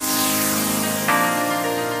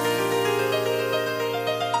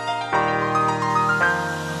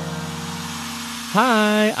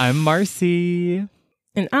Hi, I'm Marcy.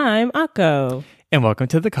 And I'm Akko. And welcome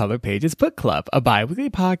to the Color Pages Book Club, a bi-weekly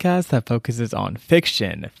podcast that focuses on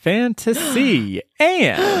fiction, fantasy,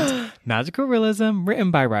 and magical realism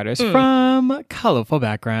written by writers from colorful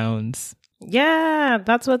backgrounds. Yeah,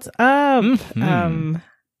 that's what's up.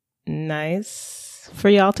 Nice for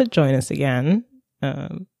y'all to join us again.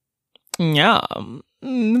 Yeah.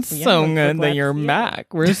 It's so good that you're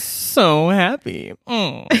back. We're so happy.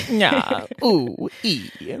 Yeah. Ooh,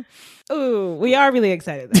 Ooh, we are really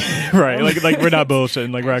excited. Right. Like we're not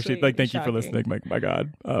bullshitting. Like we're actually like, thank shocking. you for listening. My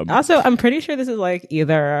God. Also, I'm pretty sure this is like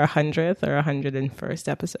either our 100th or 101st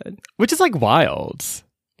episode. Which is like wild.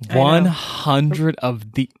 100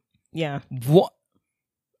 of the... Yeah. What?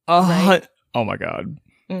 Right? Oh my God.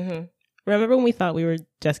 Mm-hmm. Remember when we thought we would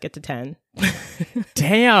just get to 10?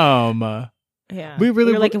 Damn. Yeah. We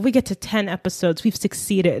were like, if we get to 10 episodes, we've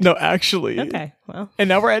succeeded. No, actually. Okay, well. And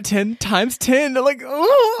now we're at 10 times 10. Like,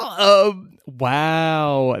 wow.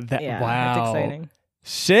 Wow. That's exciting.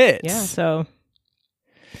 Shit. Yeah, so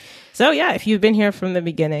yeah, if you've been here from the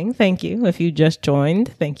beginning, thank you. If you just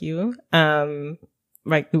joined, thank you.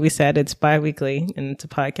 Like we said, it's bi-weekly and it's a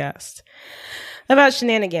podcast about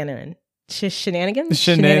shenaniganery.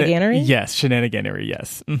 Shenaniganery? Yes, shenaniganery,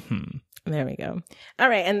 yes. Mm-hmm. There we go. All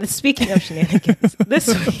right, and speaking of shenanigans, this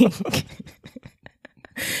week...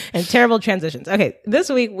 and terrible transitions. Okay,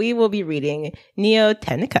 this week we will be reading Neo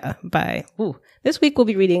Tenica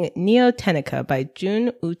by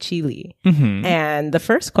Jun Uchi Lee. Mm-hmm. And the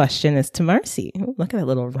first question is to Marcy. Ooh, look at that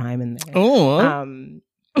little rhyme in there. Oh.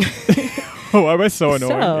 Why am I so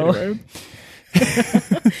annoying? Anyway.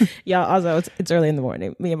 Yeah, also it's early in the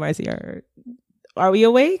morning. Me and Marcy are we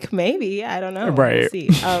awake? Maybe. I don't know. Right.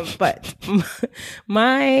 We'll see. But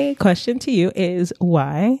my question to you is,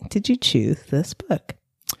 why did you choose this book?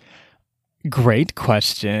 Great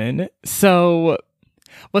question. So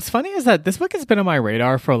what's funny is that this book has been on my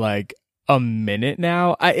radar for like a minute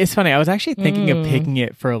now. It's funny. I was actually thinking of picking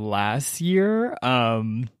it for last year.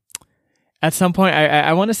 At some point,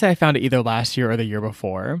 I want to say I found it either last year or the year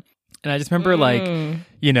before. And I just remember like,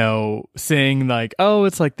 seeing like, oh,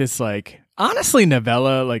 it's like this like, honestly,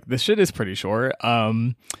 novella, like this shit is pretty short.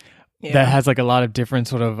 That has like a lot of different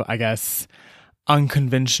sort of, I guess,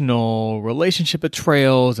 unconventional relationship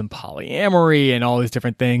betrayals and polyamory and all these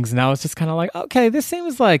different things. And I was just kind of like, okay, this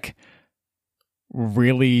seems like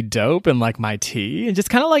really dope and like my tea. And just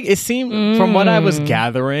kind of like, it seemed, from what I was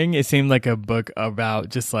gathering, it seemed like a book about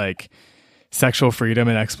just like sexual freedom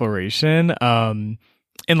and exploration.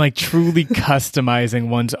 And like truly customizing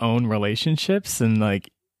one's own relationships, and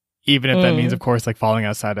like, even if that means, of course, like falling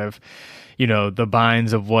outside of, the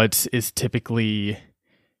binds of what is typically,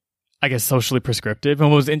 I guess, socially prescriptive.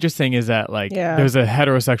 And what was interesting is that like there's a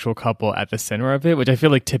heterosexual couple at the center of it, which I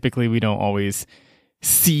feel like typically we don't always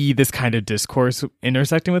see this kind of discourse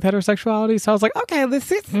intersecting with heterosexuality. So I was like, okay,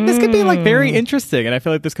 this could be like very interesting. And I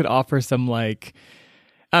feel like this could offer some like,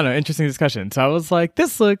 I don't know, interesting discussion. So I was like,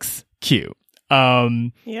 this looks cute.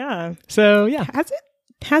 Yeah. So yeah.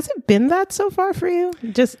 Has it been that so far for you?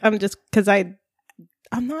 I'm just because I'm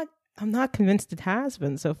not convinced it has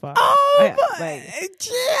been so far. Oh, yeah.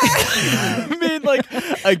 I mean, like,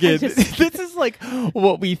 again, this is like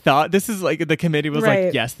what we thought. This is like the committee was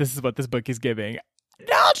like, yes, this is what this book is giving.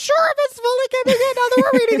 Not sure if it's fully giving it now that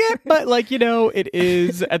we're reading it, but like, it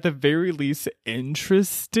is at the very least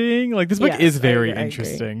interesting. Like, this book is very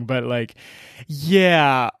interesting, but like,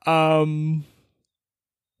 yeah,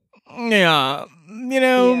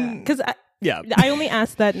 because I only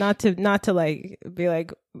asked that not to like be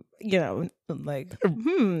like, like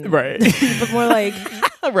right, but more like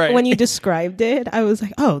right. When you described it, I was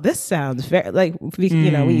like, oh, this sounds very like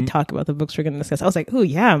we talk about the books we're going to discuss. I was like, oh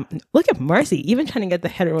yeah, look at Marcy even trying to get the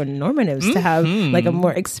heteronormatives to have like a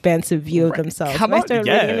more expansive view of themselves. Come I on, started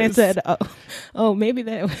reading and I said, oh, maybe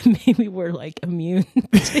we're like immune to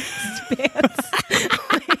expanse.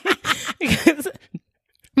 Because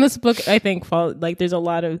this book, I think, there's a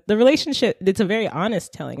lot of the relationship. It's a very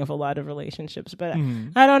honest telling of a lot of relationships, but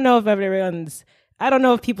I don't know if I don't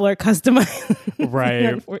know if people are customized. Right.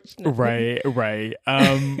 Unfortunately. Right.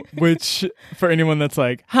 Which for anyone that's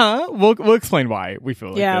like, we'll explain why we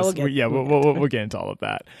feel like this. We'll get into all of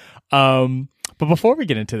that. But before we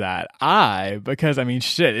get into that, because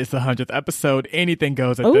shit, it's the 100th episode. Anything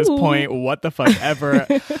goes at this point. What the fuck ever.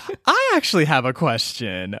 I actually have a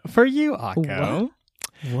question for you, Akko.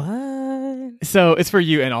 What? So it's for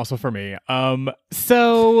you and also for me.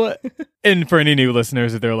 So, and for any new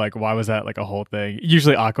listeners, if they're like, why was that like a whole thing?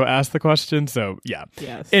 Usually Akko asks the question. So yeah.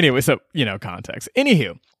 Yes. Anyway, so, context.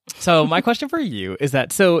 Anywho, So my question for you is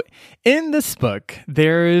that, so in this book,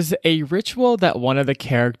 there's a ritual that one of the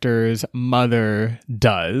characters' mother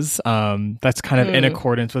does. That's kind of in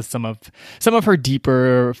accordance with some of her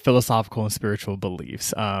deeper philosophical and spiritual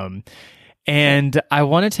beliefs. And I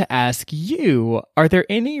wanted to ask you, are there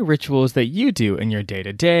any rituals that you do in your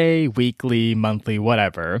day-to-day, weekly, monthly,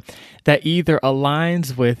 whatever, that either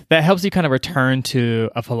aligns with, that helps you kind of return to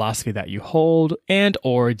a philosophy that you hold, and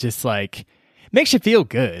or just like makes you feel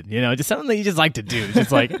good, just something that you just like to do.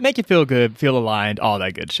 Just like make you feel good, feel aligned, all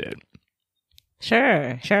that good shit.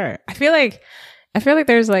 Sure. I feel like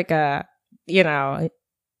there's like a,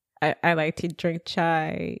 I like to drink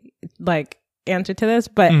chai, like answer to this,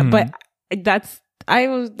 but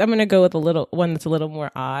I'm gonna go with one that's a little more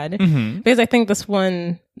odd, because I think the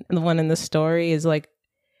one in the story is like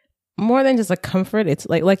more than just a comfort. It's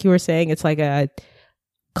like you were saying, it's like it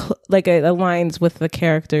aligns with the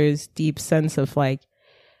character's deep sense of like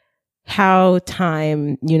how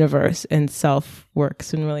time, universe, and self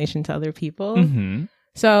works in relation to other people.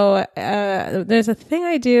 So there's a thing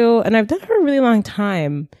I do, and I've done it for a really long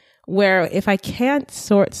time, where if I can't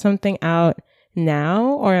sort something out now,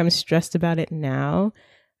 or I'm stressed about it now,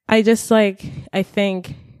 I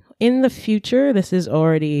think in the future this is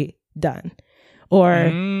already done. Or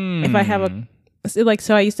if I have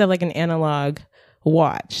so I used to have like an analog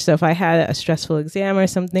watch. So if I had a stressful exam or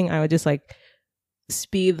something, I would just like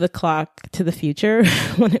speed the clock to the future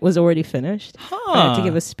when it was already finished. I had to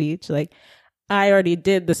give a speech. Like, I already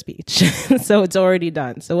did the speech, so it's already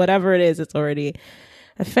done. So whatever it is, it's already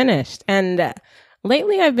finished. And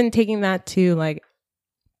lately I've been taking that to like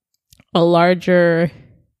a larger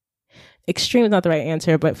extreme is not the right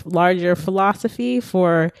answer, but larger philosophy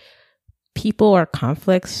for people or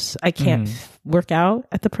conflicts I can't work out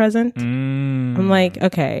at the present. I'm like,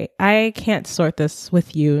 okay, I can't sort this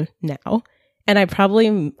with you now. And I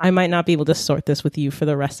might not be able to sort this with you for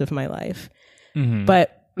the rest of my life.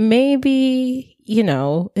 But maybe,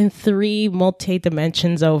 in 3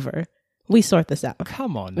 multi-dimensions over, we sort this out.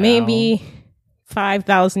 Come on now. Maybe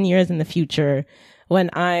 5,000 years in the future, when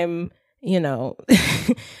I'm,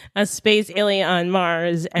 a space alien on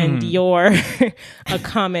Mars and you're a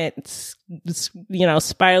comet,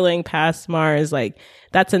 spiraling past Mars, like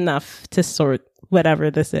that's enough to sort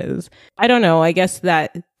whatever this is. I don't know. I guess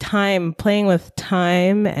that playing with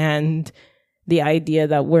time and the idea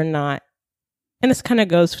that we're not, and this kind of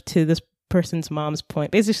goes to this person's mom's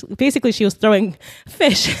point. Basically, she was throwing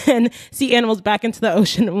fish and sea animals back into the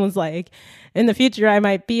ocean and was like, in the future, I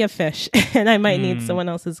might be a fish and I might need someone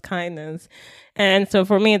else's kindness. And so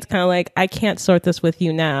for me, it's kind of like, I can't sort this with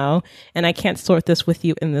you now, and I can't sort this with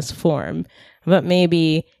you in this form, but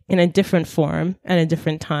maybe in a different form at a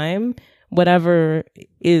different time, whatever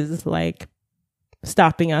is like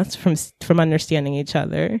stopping us from understanding each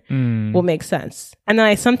other will make sense. And then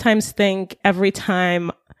I sometimes think every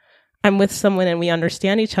time I'm with someone and we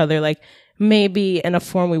understand each other, like maybe in a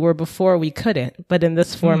form we were before we couldn't, but in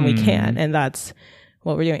this form we can. And that's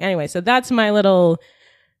what we're doing. Anyway, so that's my little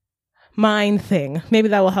mind thing. Maybe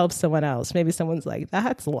that will help someone else. Maybe someone's like,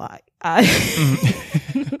 that's a lie.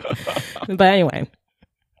 But anyway,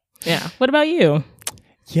 yeah. What about you?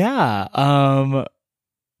 Yeah.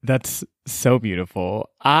 That's so beautiful.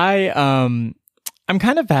 I'm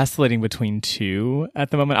kind of vacillating between 2 at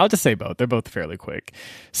the moment. I'll just say both. They're both fairly quick.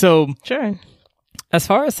 So sure. As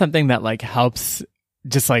far as something that like helps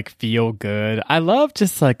just like feel good, I love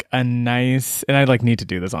just like a nice, and I like need to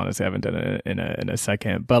do this, honestly. I haven't done it in a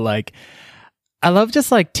second, but like I love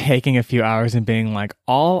just like taking a few hours and being like,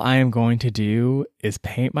 all I am going to do is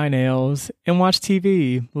paint my nails and watch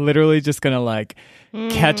TV. Literally just gonna like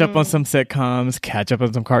catch up on some sitcoms, catch up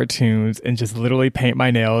on some cartoons, and just literally paint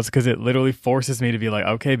my nails, because it literally forces me to be like,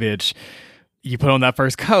 okay, bitch, you put on that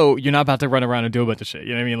first coat, you're not about to run around and do a bunch of shit. You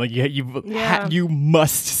know what I mean? Like you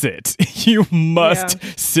must sit. You must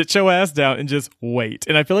sit your ass down and just wait.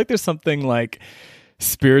 And I feel like there's something like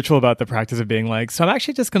spiritual about the practice of being like, so I'm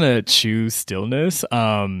actually just gonna choose stillness,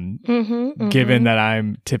 given that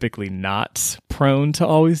I'm typically not prone to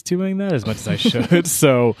always doing that as much as I should.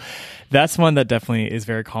 So that's one that definitely is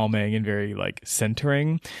very calming and very like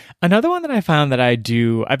centering. Another one that I found that I've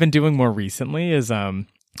been doing more recently is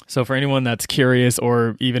so for anyone that's curious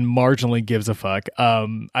or even marginally gives a fuck,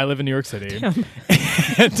 I live in New York City. So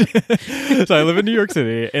I live in New York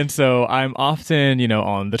City, and so I'm often,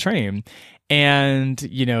 on the train. And,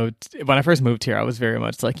 when I first moved here, I was very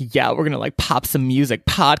much like, yeah, we're going to like pop some music,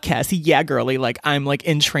 podcast. Yeah, girly. Like I'm like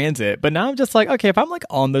in transit. But now I'm just like, okay, if I'm like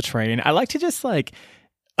on the train, I like to just like,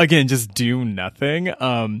 again, just do nothing.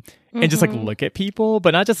 And just like look at people,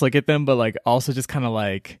 but not just look at them, but like also just kind of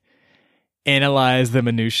like analyze the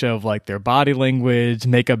minutia of like their body language,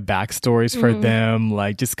 make up backstories for them,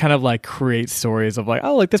 like just kind of like create stories of like,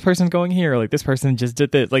 oh, like this person's going here, like this person just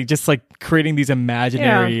did this, like just like creating these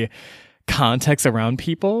imaginary contexts around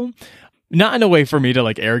people. Not in a way for me to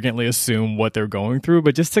like arrogantly assume what they're going through,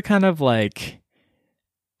 but just to kind of like,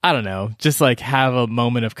 I don't know, just like have a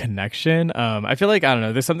moment of connection. I feel like, I don't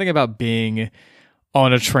know, there's something about being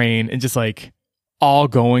on a train and just like all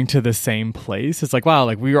going to the same place. It's like, wow,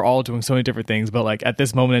 like we are all doing so many different things, but like at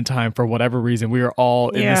this moment in time, for whatever reason, we are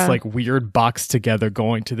all in this like weird box together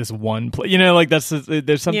going to this one place. You know, like there's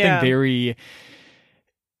something very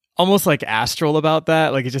almost like astral about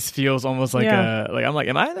that. Like it just feels almost like I'm like,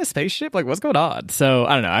 am I in a spaceship? Like what's going on? So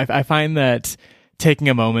I don't know. I find that taking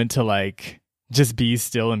a moment to like just be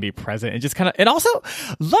still and be present and just kind of, and also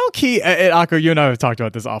low key, and Akko, you and I have talked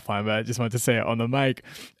about this offline, but I just wanted to say it on the mic.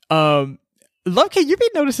 Low key, you be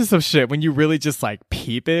noticing some shit when you really just like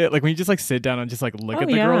peep it. Like when you just like sit down and just like look at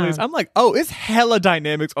the girlies. I'm like, oh, it's hella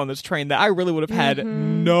dynamics on this train that I really would have had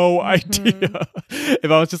no idea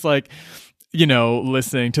if I was just like, you know,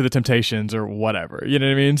 listening to the Temptations or whatever. You know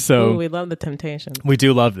what I mean? So we love the Temptations. We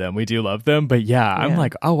do love them. But yeah, I'm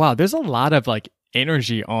like, oh wow, there's a lot of like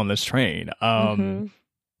energy on this train.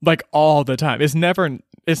 Like all the time. It's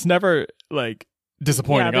never like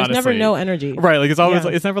disappointing. Yeah, there's honestly. never no energy. Right. Like it's always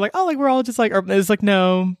like, it's never like, oh, like we're all just like, it's like,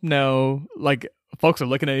 no, like folks are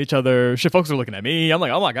looking at each other. Shit, folks are looking at me. I'm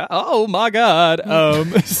like, oh my God.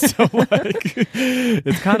 So like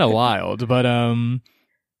it's kind of wild, but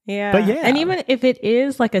yeah. But yeah. And even if it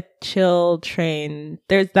is like a chill train,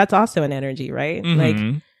 that's also an energy, right? Like,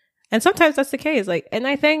 and sometimes that's the case. Like, and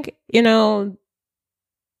I think, you know,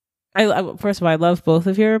 I first of all, I love both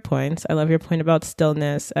of your points. I love your point about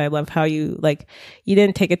stillness. I love how you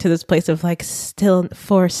didn't take it to this place of like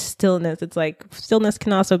forced stillness. It's like stillness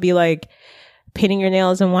can also be like painting your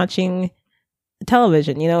nails and watching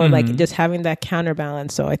television, you know, like just having that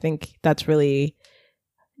counterbalance. So I think that's really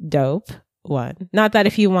dope. One, not that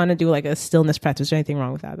if you want to do like a stillness practice, there's anything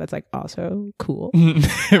wrong with that. That's like also cool.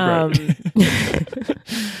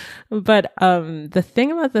 But the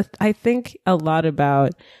thing about I think a lot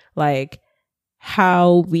about like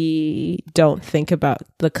how we don't think about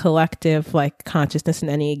the collective like consciousness in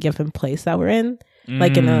any given place that we're in,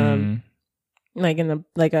 like in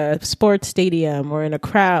a sports stadium or in a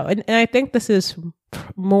crowd. And I think this is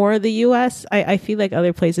more the US. I feel like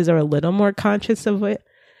other places are a little more conscious of it.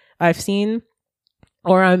 I've seen,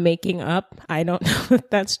 or I'm making up. I don't know if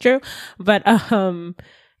that's true, but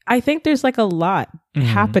I think there's like a lot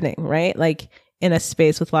happening, right? Like in a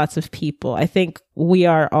space with lots of people. I think we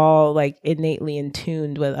are all like innately in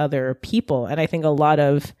tune with other people, and I think a lot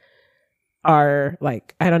of our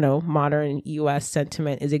like, I don't know, modern US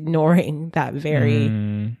sentiment is ignoring that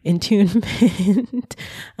very intunement.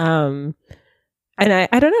 And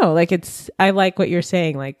I don't know, like I like what you're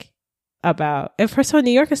saying, like about, and first of all,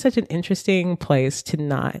 New York is such an interesting place to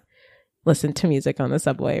not listen to music on the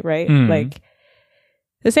subway, right? Like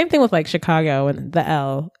the same thing with like Chicago and the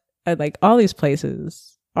L, like all these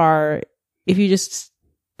places are, if you just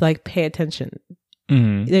like pay attention,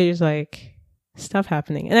 there's like stuff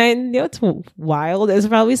happening. And I know it's wild. There's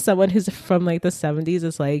probably someone who's from like the 70s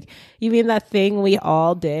is like, you mean that thing we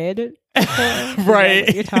all did before? Right.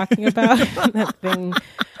 What you're talking about? That thing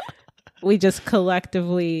we just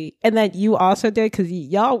collectively, and that you also did because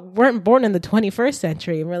y'all weren't born in the 21st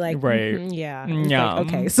century. And we're like, right. Yeah. Yeah. Like,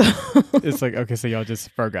 okay. So it's like, okay, so y'all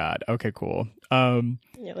just forgot. Okay, cool.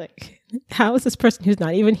 You're like, how is this person who's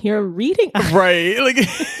not even here reading? Right. Like,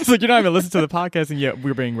 it's like you're not even listening to the podcast and yet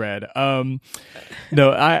we're being read. No,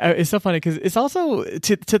 it's so funny because it's also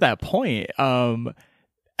to that point.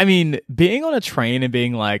 I mean, being on a train and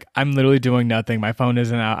being like, I'm literally doing nothing. My phone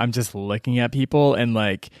isn't out. I'm just looking at people, and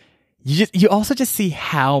like, you also just see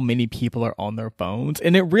how many people are on their phones,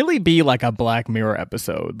 and it really be like a Black Mirror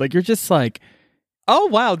episode. Like you're just like, oh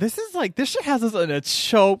wow, this shit has us in a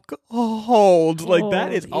choke hold. Like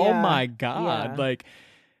that is, oh my God. Yeah. Like,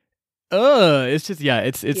 it's just,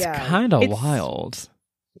 it's kind of wild.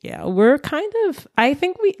 Yeah, we're kind of, I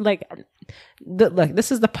think we like, look,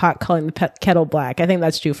 this is the pot calling the kettle black. I think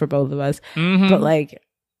that's true for both of us. But like,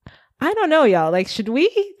 I don't know, y'all. Like, should we,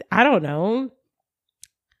 I don't know,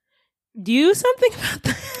 do something about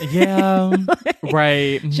that? Yeah. Like,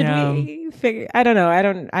 right. Should we figure, I don't know. I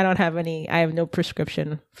don't have any, I have no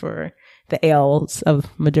prescription for the ails of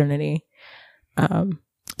modernity.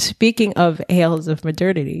 Speaking of ails of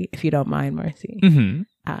modernity, if you don't mind, Marcy,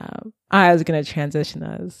 I was going to transition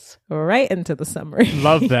us right into the summary.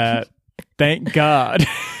 Love that. Thank God.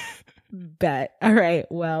 Bet. All right.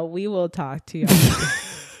 Well, we will talk to you.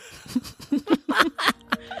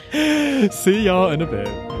 See y'all in a bit.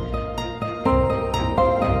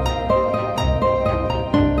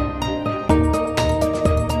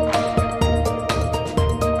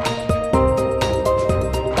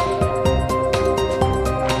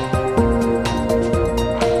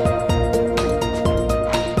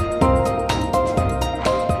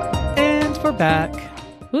 Back.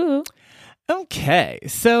 Ooh. Okay,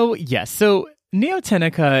 so yes, so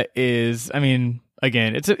Neotenica is, I mean,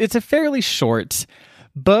 again, it's a fairly short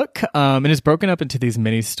book, and it's broken up into these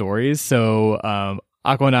mini stories. So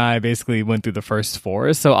Aqua and I basically went through the first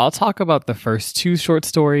 4. So I'll talk about the first 2 short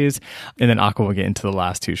stories, and then Aqua will get into the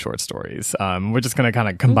last 2 short stories. We're just gonna kind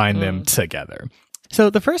of combine them together. So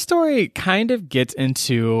the first story kind of gets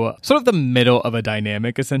into sort of the middle of a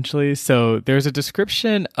dynamic, essentially. So there's a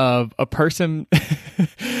description of a person.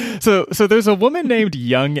 So there's a woman named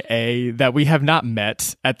Young A that we have not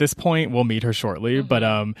met at this point. We'll meet her shortly.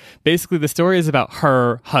 But basically the story is about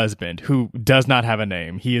her husband, who does not have a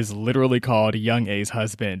name. He is literally called Young A's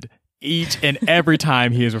husband each and every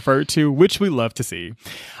time he is referred to, which we love to see.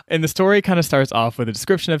 And the story kind of starts off with a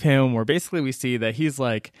description of him where basically we see that he's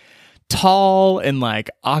like tall and like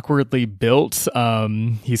awkwardly built.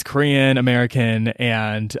 He's Korean American,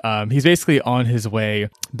 and he's basically on his way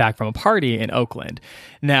back from a party in Oakland.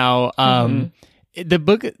 Now,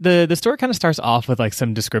 the story kind of starts off with like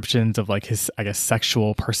some descriptions of like his, I guess,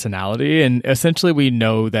 sexual personality, and essentially we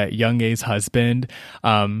know that Young A's husband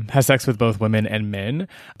has sex with both women and men,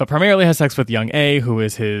 but primarily has sex with Young A, who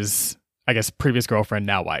is his, I guess, previous girlfriend,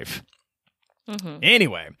 now wife.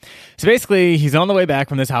 Anyway, so basically he's on the way back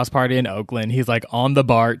from this house party in Oakland. He's like on the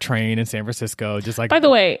BART train in San Francisco, just like... By the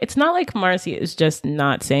way, it's not like Marcy is just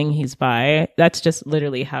not saying he's bi. That's just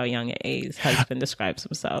literally how Young A's husband describes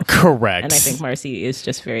himself. Correct. And I think Marcy is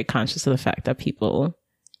just very conscious of the fact that people,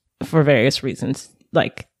 for various reasons,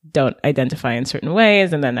 like don't identify in certain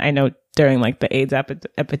ways. And then I know during like the AIDS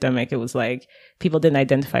epidemic, it was like people didn't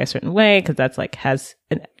identify a certain way because that's like has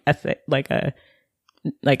an ethic, like a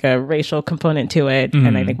racial component to it.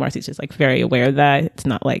 And I think Marcy's just like very aware of that. It's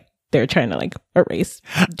not like they're trying to like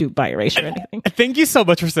do bi-erasure or anything. Thank you so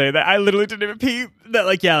much for saying that. I literally didn't even peep that.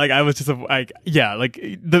 Like, yeah, like I was just like, yeah, like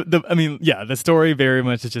the story very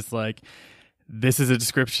much is just like, this is a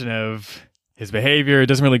description of his behavior. It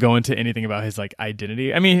doesn't really go into anything about his like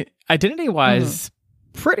identity. I mean, identity wise,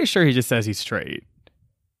 pretty sure he just says he's straight.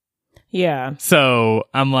 Yeah. So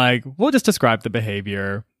I'm like, we'll just describe the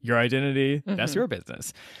behavior. Your identity, that's your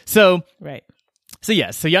business. So, right. So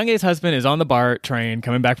yes, so Young A's husband is on the BART train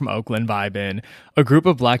coming back from Oakland vibing. A group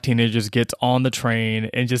of black teenagers gets on the train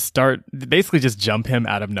and just basically jump him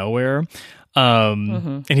out of nowhere.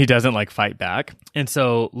 And he doesn't like fight back. And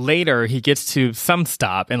so later he gets to some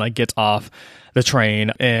stop and like gets off the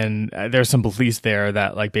train, and there's some police there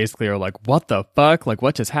that like basically are like, what the fuck? Like,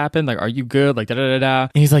 what just happened? Like, are you good? Like, da-da-da-da.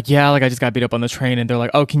 And he's like, yeah, like I just got beat up on the train. And they're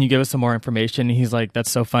like, oh, can you give us some more information? And he's like, that's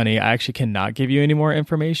so funny. I actually cannot give you any more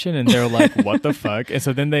information. And they're like, what the fuck? And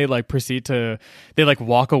so then they like they like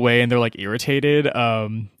walk away and they're like irritated.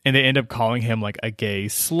 And they end up calling him like a gay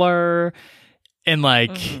slur. And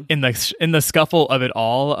like in the scuffle of it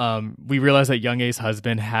all, we realized that Young A's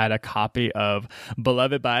husband had a copy of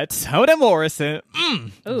Beloved by Toni Morrison.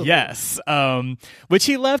 Yes. Which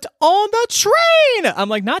he left on the train. I'm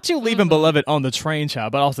like, not you leaving Beloved on the train,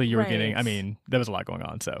 child, but also you were getting, I mean, there was a lot going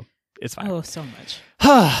on, so it's fine. Oh, so much.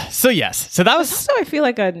 So yes. So that was... Also, I feel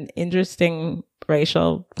like an interesting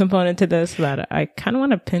racial component to this that I kind of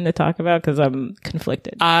want to pin to talk about because I'm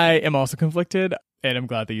conflicted. I am also conflicted. And I'm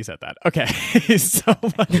glad that you said that. Okay.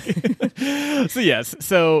 So yes.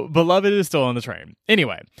 So Beloved is still on the train.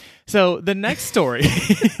 Anyway. So the next story.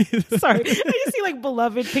 Sorry. I just see like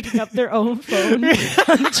Beloved picking up their own phone on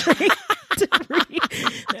the train to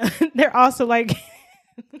read. They're also like,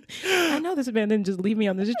 I know this man didn't just leave me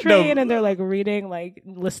on this train, and they're like reading like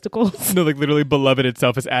listicles. No, like literally Beloved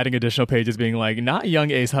itself is adding additional pages being like, not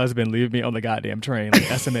Young A's husband, leave me on the goddamn train, like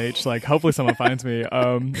SMH, like hopefully someone finds me.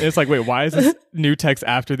 It's like, wait, why is this new text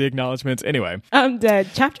after the acknowledgements? Anyway. I'm dead.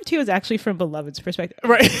 Chapter 2 is actually from Beloved's perspective.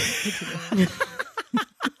 Right.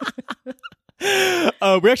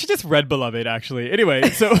 We actually just read Beloved, actually. Anyway,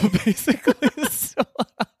 so basically...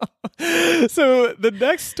 So the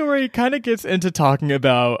next story kind of gets into talking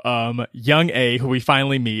about Young A, who we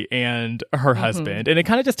finally meet, and her husband. And it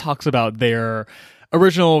kind of just talks about their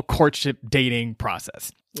original courtship dating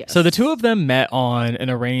process. Yes. So the two of them met on an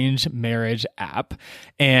arranged marriage app.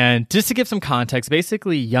 And just to give some context,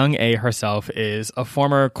 basically Young A herself is a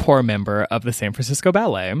former core member of the San Francisco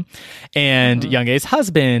Ballet. And Young A's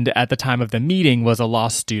husband at the time of the meeting was a law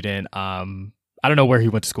student, I don't know where he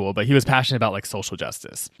went to school, but he was passionate about like social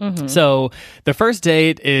justice. So the first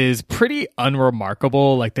date is pretty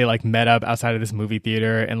unremarkable. Like they like met up outside of this movie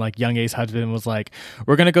theater, and like Young A's husband was like,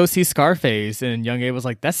 we're going to go see Scarface. And Young A was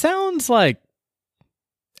like, that sounds like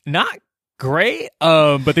not great.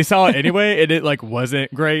 But they saw it anyway, and it like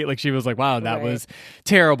wasn't great. Like she was like, wow, that was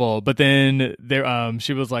terrible. But then there,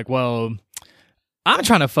 she was like, well, I'm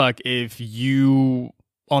trying to fuck if you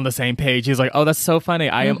on the same page. He's like, oh, that's so funny.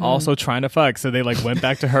 I am also trying to fuck. So they like went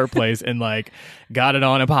back to her place and like got it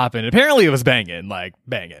on and popping. Apparently it was banging, like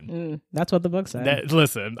banging. That's what the book said.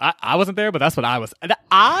 Listen, I wasn't there, but that's what I was.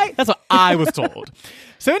 That's what I was told.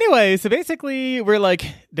 So anyway, so basically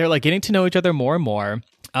they're like getting to know each other more and more.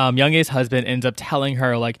 Young A's husband ends up telling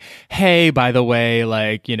her like, hey, by the way,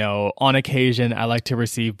 like, you know, on occasion I like to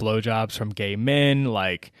receive blowjobs from gay men.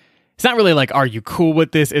 Like, it's not really like, are you cool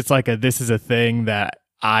with this? It's like this is a thing that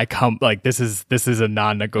this is a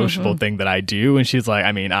non-negotiable thing that I do. And she's like,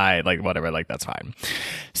 I mean, I like whatever, like that's fine.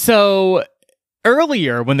 So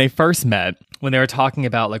earlier when they first met, when they were talking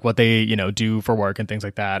about like what they, you know, do for work and things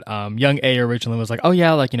like that, Young A originally was like, oh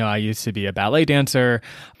yeah, like, you know, I used to be a ballet dancer,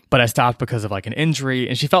 but I stopped because of like an injury.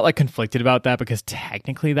 And she felt like conflicted about that because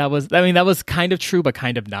technically that was kind of true, but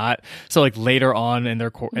kind of not. So like later on in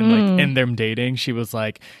their in them dating, she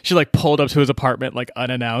pulled up to his apartment like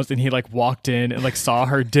unannounced, and he like walked in and like saw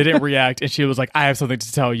her, didn't react, and she was like, I have something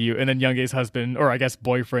to tell you. And then Young A's husband, or I guess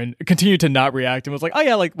boyfriend, continued to not react and was like, oh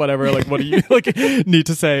yeah, like whatever, like what do you like need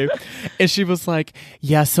to say? And she was like,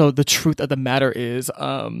 yeah, so the truth of the matter is,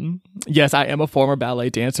 yes, I am a former ballet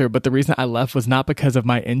dancer, but the reason I left was not because of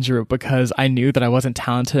my injury, because I knew that I wasn't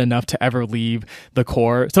talented enough to ever leave the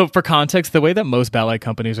core. So for context, the way that most ballet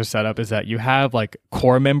companies are set up is that you have like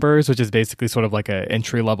core members, which is basically sort of like an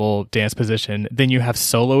entry level dance position. Then you have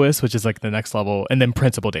soloists, which is like the next level, and then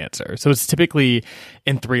principal dancer. So it's typically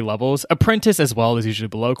in 3 levels. Apprentice as well is usually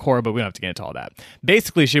below core, but we don't have to get into all that.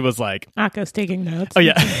 Basically, she was like, Akko's taking notes. Oh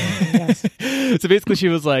yeah. Yes. So basically she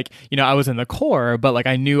was like, you know, I was in the core, but like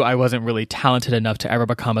I knew I wasn't really talented enough to ever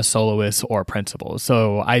become a soloist or a principal.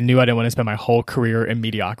 So I knew I didn't want to spend my whole career in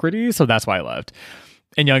mediocrity. So that's why I left.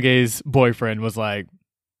 And Young A's boyfriend was like,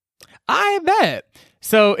 I bet.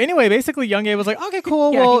 So anyway, basically Young A was like, okay,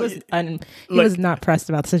 cool. Yeah, well, he was not pressed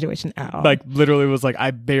about the situation at all. Like literally was like, I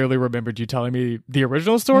barely remembered you telling me the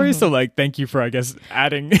original story. So like, thank you for, I guess,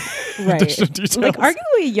 adding additional details. Like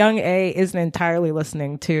arguably Young A isn't entirely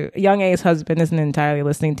listening to, Young A's husband isn't entirely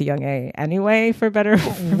listening to Young A anyway, for better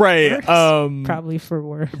or right. worse. Probably for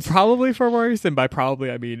worse. Probably for worse. And by probably,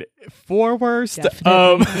 I mean for worse.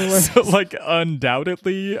 Worse. So like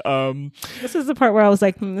undoubtedly. This is the part where I was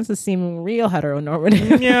like, this is seeming real heteronormative.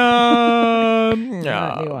 Yeah.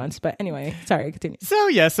 Not nuanced, but anyway, sorry, continue. So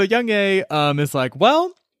yeah, so Young A is like,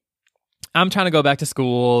 well, I'm trying to go back to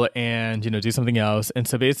school and, you know, do something else. And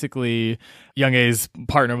so basically Young A's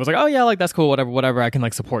partner was like, oh yeah, like that's cool, whatever, I can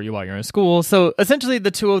like support you while you're in school. So essentially the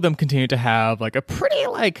two of them continue to have like a pretty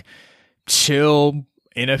like chill,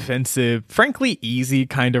 inoffensive, frankly easy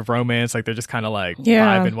kind of romance. Like they're just kind of like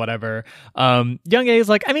vibing, whatever. Young A is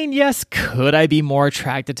like, I mean, yes, could I be more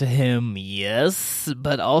attracted to him? Yes,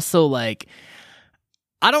 but also like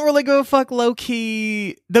I don't really go fuck low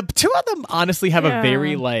key. The two of them honestly have a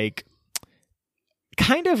very like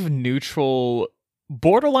kind of neutral,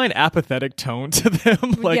 borderline apathetic tone to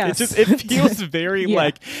them. Like it feels very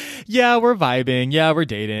like, yeah, we're vibing, yeah, we're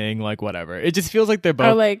dating, like whatever. It just feels like they're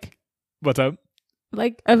both like, what's up?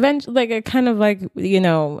 Like eventually, like a kind of like, you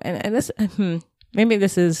know, and this maybe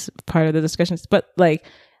this is part of the discussions, but like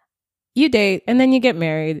you date and then you get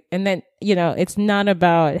married, and then, you know, it's not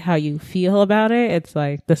about how you feel about it. It's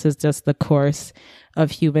like this is just the course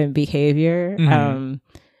of human behavior.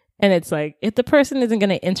 And it's like, if the person isn't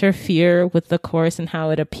going to interfere with the course and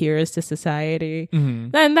how it appears to society,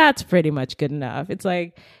 then that's pretty much good enough. It's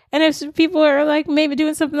like, and if people are like maybe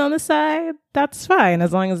doing something on the side, that's fine,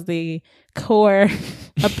 as long as the core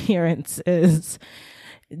appearance is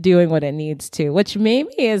doing what it needs to, which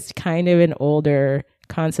maybe is kind of an older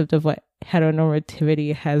concept of what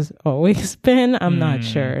heteronormativity has always been. I'm not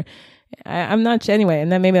sure. I'm not sure. Anyway,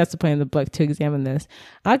 and then maybe that's the point of the book, to examine this.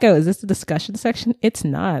 Akko, is this the discussion section? It's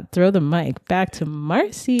not. Throw the mic back to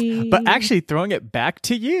Marcy. But actually throwing it back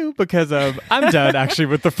to you because I'm done actually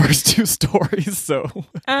with the first 2 stories. So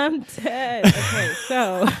I'm dead. Okay,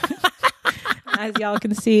 so as y'all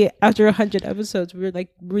can see, after 100 episodes, we were like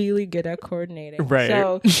really good at coordinating. Right.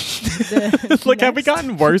 So like, have we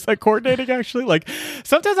gotten worse at coordinating actually? Like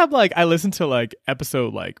sometimes I'm like, I listen to like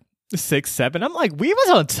episode like 6, 7. I'm like, we was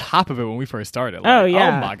on top of it when we first started. Like, oh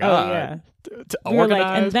yeah. Oh my god. Oh, yeah. We were like,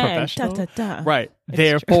 and then, professional. Right. It's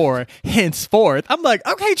therefore, henceforth. I'm like,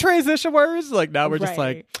 okay, transition words. Like now we're just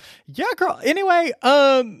like, yeah, girl. Anyway,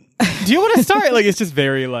 do you want to start? Like it's just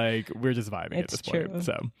very like we're just vibing at this point.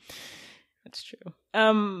 So it's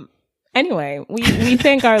true. Anyway, we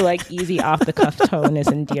think our like easy off the cuff tone is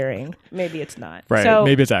endearing. Maybe it's not. Right. So,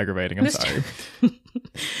 maybe it's aggravating. I'm sorry.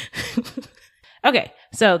 Okay.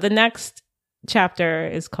 So the next chapter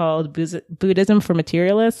is called Buddhism for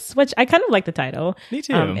Materialists, which I kind of like the title. Me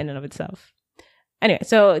too. In and of itself. Anyway,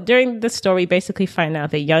 so during the story, we basically find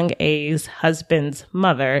out that Young A's husband's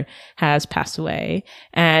mother has passed away.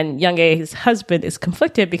 And Young A's husband is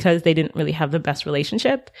conflicted because they didn't really have the best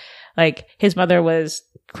relationship. Like, his mother was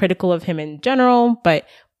critical of him in general, but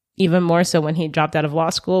even more so when he dropped out of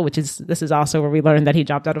law school, this is also where we learned that he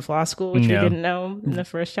dropped out of law school, which we didn't know in the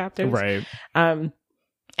first chapters. Right.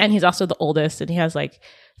 And he's also the oldest, and he has like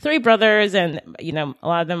 3 brothers, and you know, a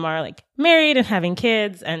lot of them are like married and having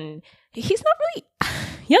kids, and he's not really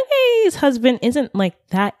Young A's husband isn't like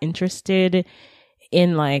that interested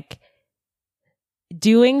in like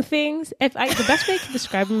doing things. The best way to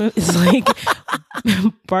describe him is like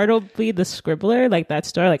Bartleby the Scribbler, like that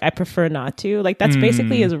story. Like, I prefer not to. Like, that's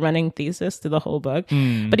basically his running thesis to the whole book.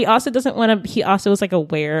 But he also doesn't want to. He also is like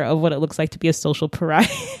aware of what it looks like to be a social pariah.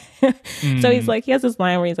 So he's like, he has this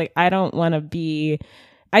line where he's like, I don't want to be.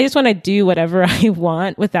 I just want to do whatever I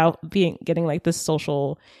want without getting like this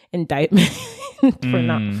social indictment for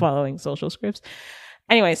not following social scripts.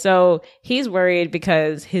 Anyway, so he's worried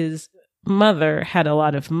because his mother had a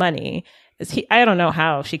lot of money. I don't know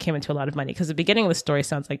how she came into a lot of money, because the beginning of the story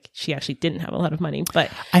sounds like she actually didn't have a lot of money, but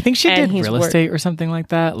I think she did real estate or something like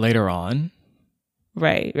that later on.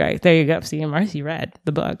 Right. There you go. See, Marcy read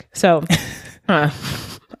the book. So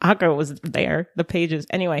Akko was there, the pages.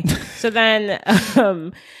 Anyway, so then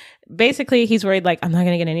basically he's worried, like, I'm not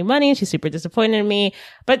going to get any money. She's super disappointed in me.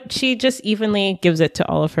 But she just evenly gives it to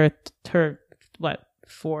all of her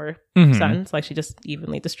 4 sons. Like, she just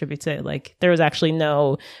evenly distributes it. Like, there was actually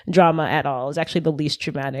no drama at all. It was actually the least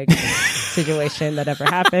traumatic situation that ever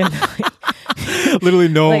happened. Literally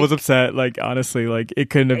no one was upset. Like, honestly, like, it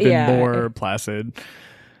couldn't have been more placid.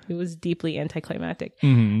 It was deeply anticlimactic.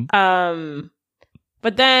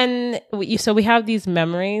 But then, we have these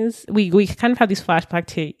memories. We kind of have these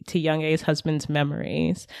flashbacks to Young A's husband's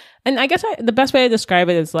memories. And I guess the best way to describe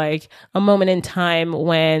it is like a moment in time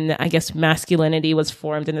when, I guess, masculinity was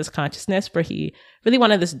formed in his consciousness, where he really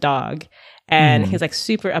wanted this dog. And he's like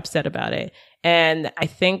super upset about it. And I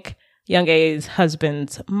think Young A's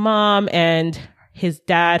husband's mom and his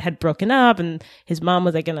dad had broken up, and his mom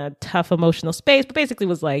was like in a tough emotional space, but basically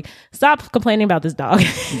was like, stop complaining about this dog.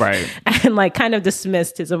 Right. And like kind of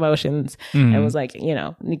dismissed his emotions and was like, you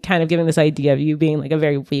know, kind of giving this idea of you being like a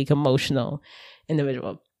very weak, emotional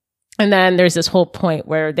individual. And then there's this whole point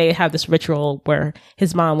where they have this ritual where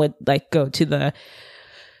his mom would like go to the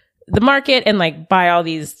market and like buy all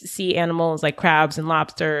these sea animals like crabs and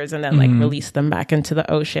lobsters, and then like release them back into the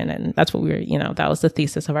ocean. And that's what we were, you know, that was the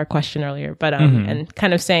thesis of our question earlier. But and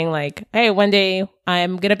kind of saying like, hey, one day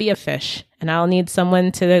I'm gonna be a fish and I'll need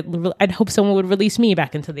someone I'd hope someone would release me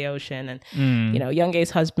back into the ocean. And you know, Young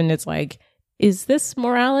A's husband is like, is this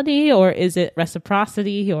morality or is it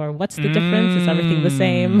reciprocity, or what's the difference? Is everything the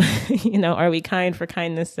same? You know, are we kind for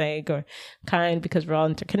kindness sake, or kind because we're all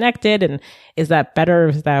interconnected? And is that better or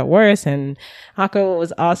is that worse? And Akko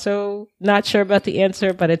was also not sure about the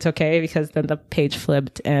answer, but it's okay, because then the page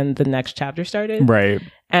flipped and the next chapter started. Right.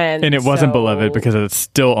 And it wasn't Beloved because it's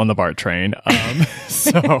still on the BART train.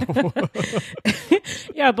 So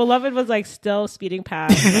yeah, Beloved was like still speeding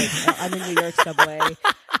past like, on the New York subway.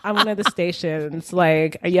 On one of the stations,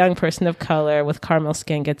 like a young person of color with caramel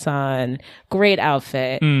skin gets on, great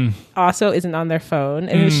outfit, also isn't on their phone,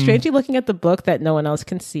 and is strangely looking at the book that no one else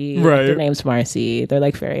can see. Right. Their name's Marcy. They're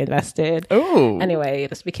like very invested. Oh. Anyway,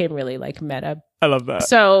 this became really like meta. I love that.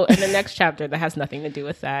 So in the next chapter that has nothing to do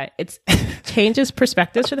with that, it changes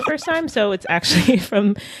perspectives for the first time. So it's actually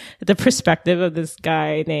from the perspective of this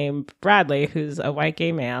guy named Bradley, who's a white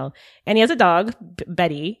gay male, and he has a dog,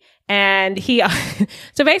 Betty. And he,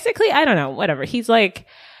 so basically, I don't know, whatever. He's like,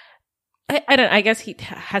 I guess he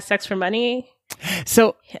has sex for money.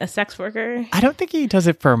 So a sex worker. I don't think he does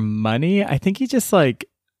it for money. I think he just like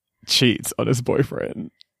cheats on his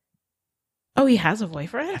boyfriend. Oh, he has a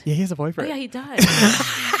boyfriend? Yeah, he has a boyfriend. Oh, yeah, he does.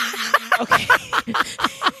 Okay.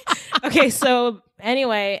 Okay, so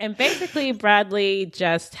Anyway, and basically Bradley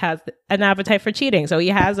just has an appetite for cheating. So he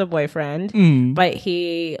has a boyfriend, but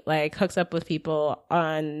he like hooks up with people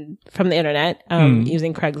from the internet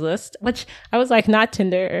using Craigslist, which I was like, not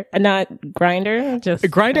Tinder, not Grindr, just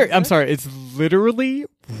Grindr. Craigslist. I'm sorry, it's literally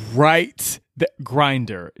right. The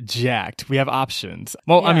Grindr, Jacked. We have options.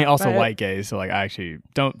 Well, I mean, also white gays. So like, I actually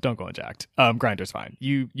don't go on Jacked. Grindr's fine.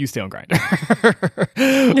 You stay on Grindr.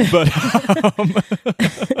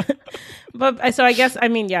 But but so I guess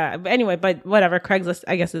But anyway, but whatever. Craigslist,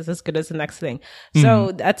 I guess, is as good as the next thing.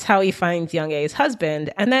 So that's how he finds Young A's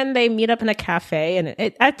husband, and then they meet up in a cafe, and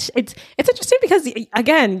it's interesting because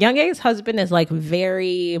again, Young A's husband is like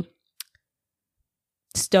very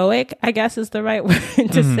stoic, I guess is the right word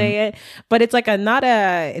to say it, but it's like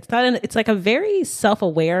it's like a very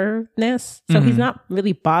self-awareness. So he's not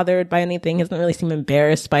really bothered by anything. He doesn't really seem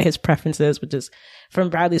embarrassed by his preferences, which is from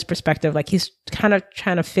Bradley's perspective, like he's kind of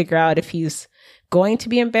trying to figure out if he's going to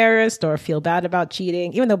be embarrassed or feel bad about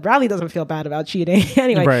cheating, even though Bradley doesn't feel bad about cheating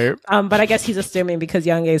anyway. Right. But I guess he's assuming because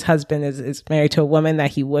Young A's husband is married to a woman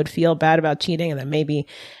that he would feel bad about cheating and that maybe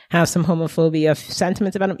have some homophobia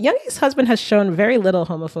sentiments about him. Young A's husband has shown very little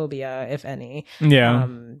homophobia, if any. Yeah.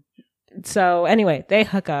 So anyway, they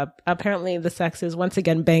hook up. Apparently the sex is once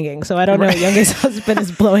again banging. So I don't know. Young A's husband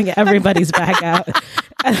is blowing everybody's back out.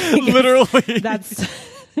 Literally. That's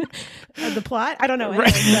the plot. I don't know. Anyway,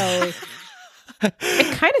 so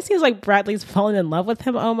it kind of seems like Bradley's fallen in love with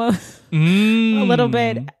him almost a little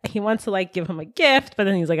bit. He wants to like give him a gift, but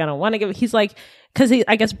then he's like, I don't want to give it. He's like, because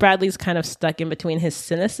I guess Bradley's kind of stuck in between his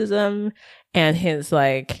cynicism and his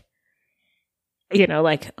like,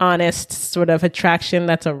 like honest sort of attraction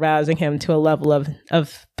that's arousing him to a level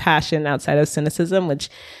of passion outside of cynicism, which,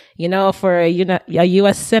 for a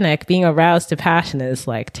U.S. cynic, being aroused to passion is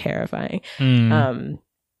like terrifying.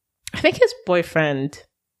 I think his boyfriend,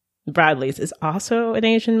 Bradley's, is also an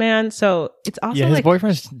Asian man. So it's also his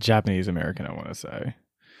boyfriend's Japanese American, I want to say.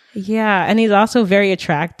 Yeah. And he's also very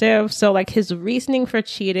attractive. So like his reasoning for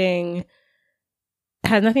cheating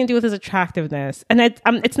has nothing to do with his attractiveness. And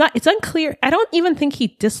it's unclear. I don't even think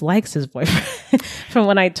he dislikes his boyfriend from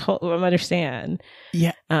what I understand.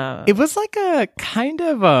 Yeah. It was like a kind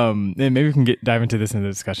of, and maybe we can dive into this in the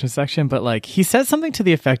discussion section, but like he said something to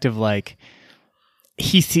the effect of like,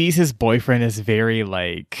 he sees his boyfriend as very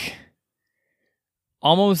like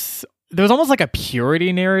there was almost like a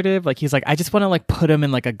purity narrative. Like he's like, I just want to like put him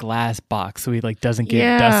in like a glass box so he like doesn't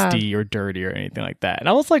get dusty or dirty or anything like that. And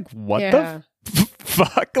I was like, what the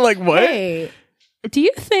fuck? Like what? Hey, do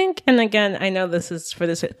you think, and again, I know this is for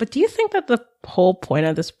this, but do you think that the whole point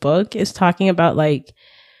of this book is talking about like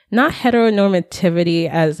not heteronormativity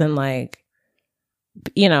as in like,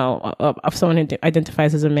 of someone who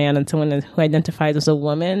identifies as a man and someone who identifies as a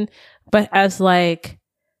woman, but as like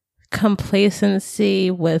complacency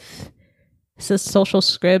with social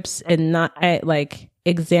scripts and not like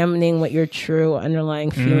examining what your true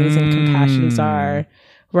underlying feelings and compassions are,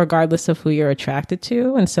 regardless of who you're attracted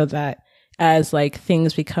to. And so that as like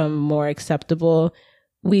things become more acceptable,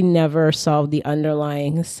 we never solve the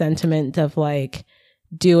underlying sentiment of like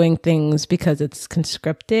doing things because it's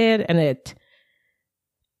conscripted and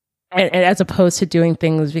as opposed to doing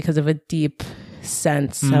things because of a deep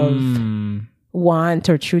sense of want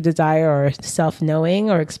or true desire or self-knowing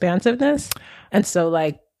or expansiveness. And so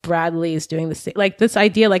like Bradley is doing the same, like this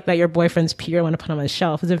idea like that your boyfriend's pure, want to put him on a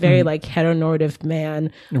shelf, is a very like heteronormative man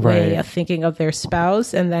way of thinking of their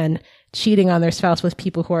spouse, and then cheating on their spouse with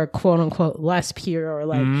people who are quote unquote less pure, or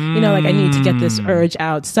like, like I need to get this urge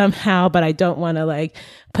out somehow, but I don't want to like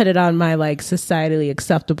put it on my like societally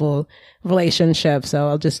acceptable relationship. So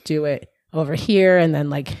I'll just do it over here. And then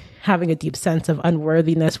like having a deep sense of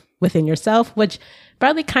unworthiness within yourself, which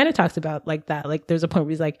Bradley kind of talks about like that. Like there's a point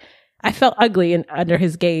where he's like, I felt ugly under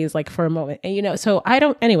his gaze, like for a moment. And, so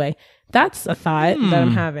anyway, that's a thought that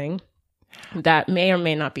I'm having that may or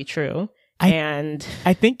may not be true. I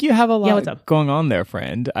think you have a lot going on there,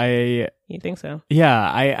 friend. You think so?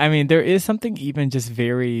 Yeah. I mean, there is something even just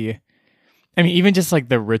even just like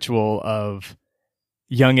the ritual of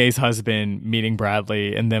Young A's husband meeting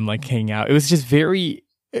Bradley and them like hanging out. It was just very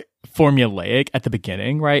formulaic at the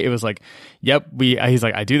beginning, right? It was like, yep, he's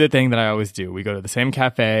like, I do the thing that I always do. We go to the same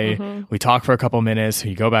cafe, we talk for a couple minutes,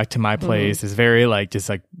 we go back to my place. It's very like, just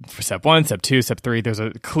like for step 1, step 2, step 3, there's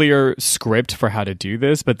a clear script for how to do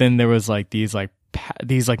this. But then there was like these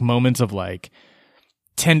moments of like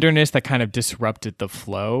tenderness that kind of disrupted the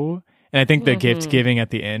flow. And I think the gift giving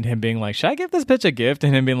at the end, him being like, should I give this bitch a gift?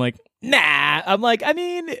 And him being like, nah. I'm like, I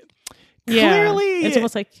mean, clearly it's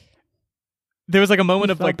almost like there was like a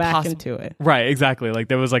moment of like back into it. Right, exactly. Like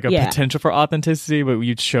there was like a potential for authenticity, but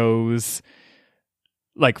you chose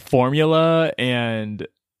like formula and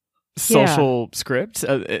social script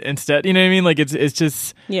instead. You know what I mean? Like it's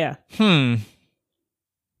just I hmm.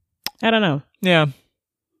 don't know. Yeah.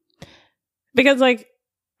 Because like,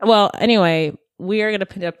 well, anyway, we are going to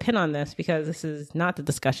put a pin on this because this is not the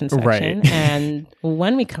discussion section. Right. And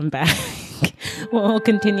when we come back, we'll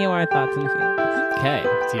continue our thoughts and feelings. Okay.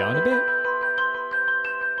 See y'all in a bit.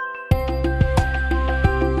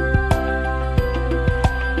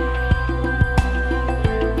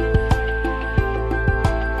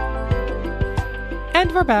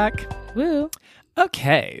 And we're back. Woo.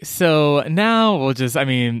 Okay, so now we'll just, I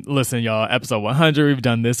mean, listen, y'all, episode 100, we've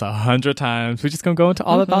done this 100 times. We're just going to go into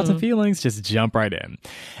all the thoughts and feelings, just jump right in.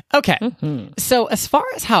 Okay, so as far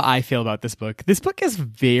as how I feel about this book is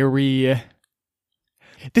very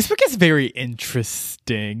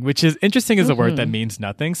interesting, which is, interesting is a word that means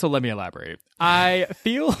nothing, so let me elaborate. I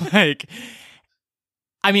feel like,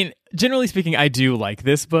 I mean, generally speaking, I do like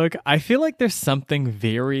this book. I feel like there's something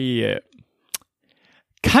very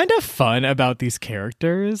kind of fun about these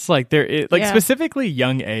characters, like specifically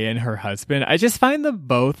Young A and her husband. I just find them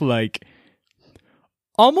both like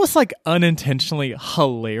almost like unintentionally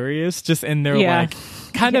hilarious, just in their like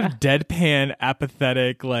kind of deadpan,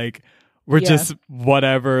 apathetic, like we're just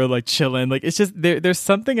whatever, like chilling. Like it's just there's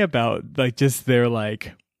something about like just their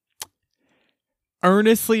like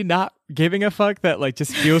earnestly not giving a fuck that like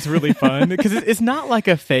just feels really fun because it's not like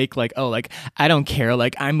a fake like, oh, like I don't care,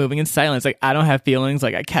 like I'm moving in silence, like I don't have feelings,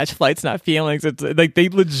 like I catch flights, not feelings. It's like they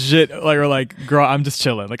legit like are like, girl, I'm just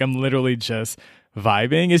chilling, like I'm literally just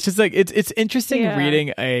vibing. It's just like it's interesting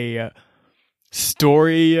reading a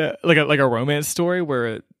story like a romance story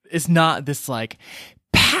where it's not this like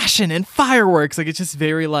passion and fireworks, like it's just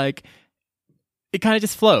very like it kind of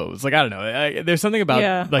just flows. Like I don't know, there's something about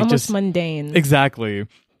like almost just mundane. Exactly.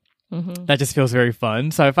 That just feels very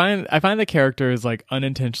fun. So I find the characters like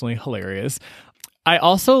unintentionally hilarious. I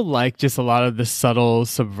also like just a lot of the subtle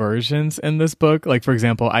subversions in this book. Like, for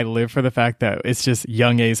example, I live for the fact that it's just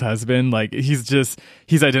Young A's husband. Like he's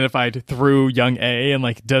identified through Young A and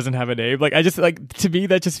like doesn't have a name. Like I just like, to me,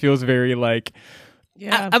 that just feels very like,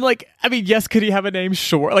 I'm like, I mean, yes, could he have a name?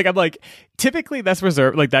 Sure. Like, I'm like, typically that's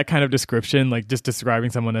reserved, like that kind of description, like just describing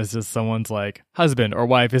someone as just someone's like husband or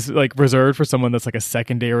wife is like reserved for someone that's like a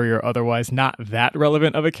secondary or otherwise not that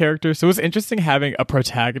relevant of a character. So it's interesting having a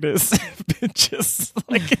protagonist just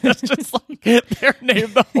like, that's just like their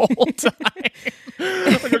name the whole time.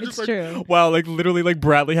 Like, I'm just like, true. Wow, like literally like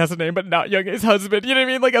Bradley has a name, but not Young A's husband. You know what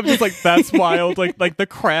I mean? Like, I'm just like, that's wild. Like the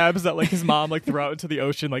crabs that like his mom like threw out into the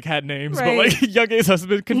ocean like had names, but like Young A's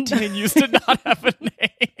husband continues to not have a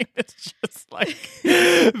name. It's just like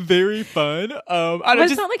very fun.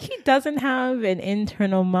 It's not like he doesn't have an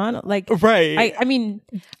internal monologue. Like, right. I mean,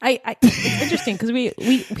 it's interesting because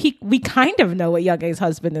we kind of know what Young A's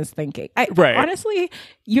husband is thinking. Honestly,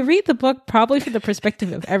 you read the book probably from the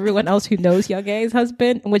perspective of everyone else who knows Young A's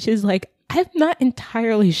husband, which is like, I'm not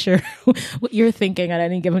entirely sure what you're thinking at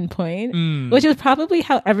any given point, which is probably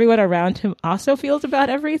how everyone around him also feels about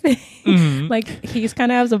everything. Like he's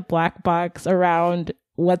kind of has a black box around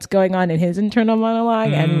what's going on in his internal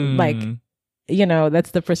monologue. And like, you know,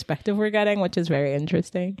 that's the perspective we're getting, which is very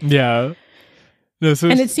interesting. Yeah. No, so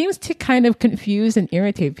and it seems to kind of confuse and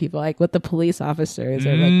irritate people, like with the police officers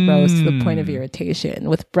or like rose to the point of irritation.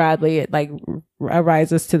 With Bradley, it like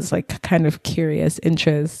arises to this like kind of curious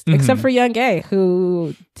interest, except for Young A,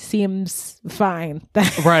 who seems fine.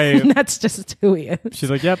 Right. That's just who he is.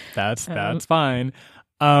 She's like, yep, that's fine.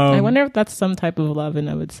 I wonder if that's some type of love in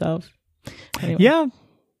of itself. Anyway.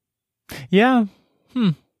 Yeah.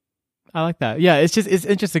 I like that. Yeah, it's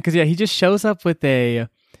interesting because he just shows up with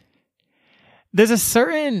there's a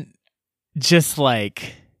certain just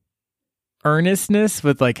like earnestness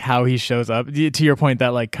with like how he shows up, to your point,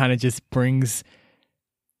 that like kind of just brings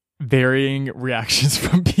varying reactions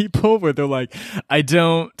from people where they're like, I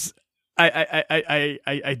don't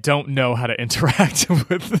know how to interact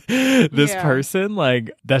with this person.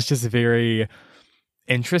 Like that's just very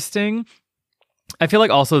interesting. I feel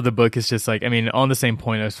like also the book is just like, I mean, on the same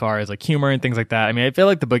point as far as like humor and things like that. I mean, I feel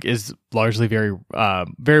like the book is largely very,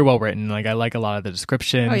 very well written. Like I like a lot of the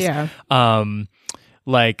descriptions. Oh yeah.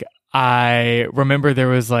 Like I remember there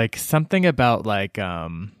was like something about like, I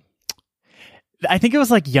think it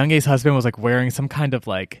was like Young A's husband was like wearing some kind of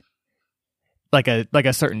like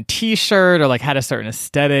a certain t-shirt or like had a certain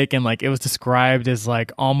aesthetic, and like it was described as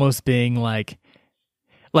like almost being like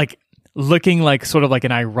looking like sort of like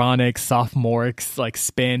an ironic sophomoric like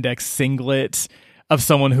spandex singlet of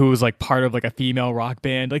someone who was like part of like a female rock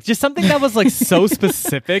band, like just something that was like so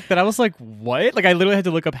specific that I was like, what? Like I literally had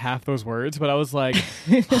to look up half those words, but I was like,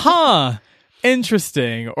 huh,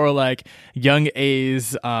 interesting. Or like young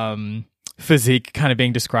A's physique kind of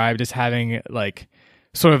being described as having like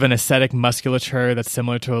sort of an ascetic musculature that's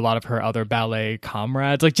similar to a lot of her other ballet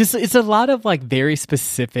comrades. Like just it's a lot of like very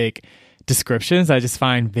specific descriptions I just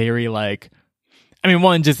find very like, I mean,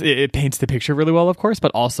 one, just it paints the picture really well, of course,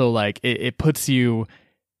 but also like it puts you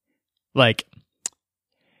like,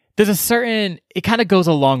 there's a certain, it kind of goes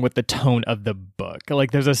along with the tone of the book.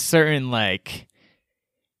 Like there's a certain like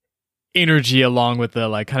energy along with the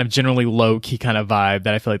like kind of generally low key kind of vibe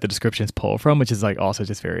that I feel like the descriptions pull from, which is like also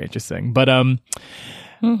just very interesting. But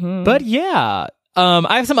but yeah,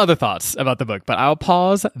 I have some other thoughts about the book, but I'll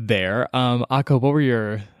pause there. Akko, what were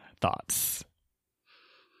your thoughts?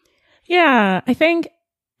 Yeah, I think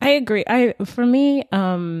I agree. For me,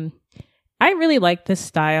 I really like this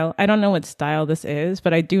style. I don't know what style this is,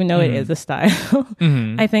 but I do know it is a style.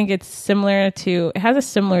 I think it's similar to, it has a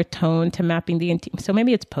similar tone to Mapping the Interior. So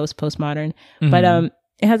maybe it's postmodern, but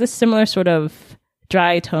it has a similar sort of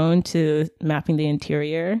dry tone to Mapping the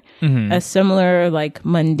Interior, a similar like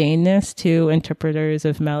mundaneness to Interpreters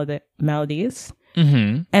of Melodies.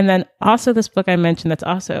 And then also this book I mentioned that's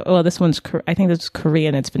also, well, this one's, I think this is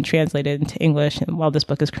Korean. It's been translated into English, and while this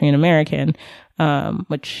book is Korean American,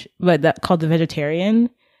 but that called The Vegetarian,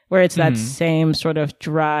 where it's that same sort of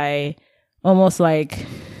dry, almost like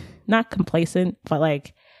not complacent, but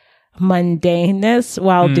like mundaneness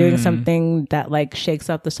while doing something that like shakes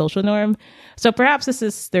up the social norm. So perhaps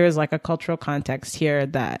there's like a cultural context here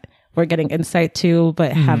that we're getting insight to,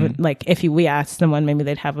 but haven't, like, if we ask someone, maybe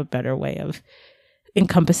they'd have a better way of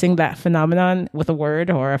encompassing that phenomenon with a word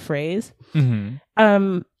or a phrase.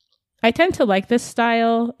 I tend to like this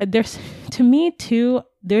style. There's, to me too,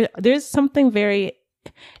 there's something very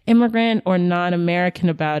immigrant or non-American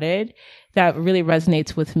about it that really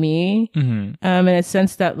resonates with me. In a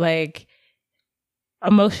sense that like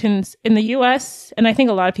emotions in the US, and I think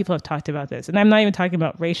a lot of people have talked about this, and I'm not even talking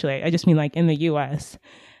about racially, I just mean like in the US,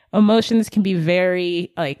 emotions can be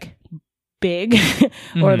very like big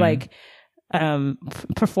or like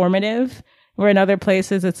performative, where in other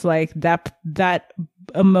places it's like that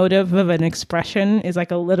emotive of an expression is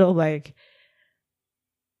like a little like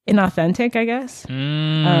inauthentic, I guess.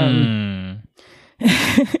 I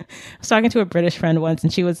was talking to a British friend once,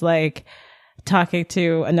 and she was like talking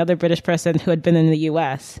to another British person who had been in the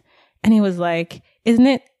US, and he was like,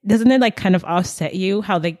 doesn't it like kind of offset you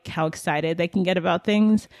how excited they can get about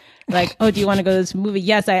things? Like, oh, do you want to go to this movie?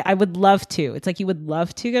 Yes, I would love to. It's like, you would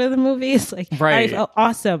love to go to the movies. Like, right.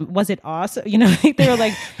 Awesome. Was it awesome? You know, like they were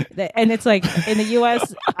like, and it's like in the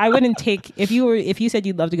US, I wouldn't take, if you said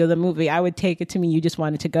you'd love to go to the movie, I would take it to mean you just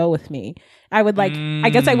wanted to go with me. I would like, I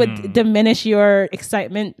guess I would diminish your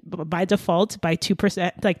excitement by default by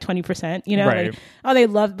 2%, like 20%, you know, right. Like, oh, they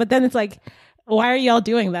love, but then it's like, why are y'all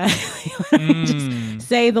doing that? Just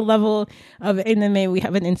say the level of, and then maybe we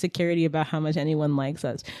have an insecurity about how much anyone likes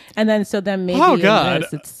us. And then, so then maybe in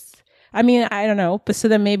this, it's, I mean, I don't know, but so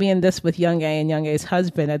then maybe in this with Young A and Young A's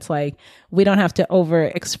husband, it's like, we don't have to over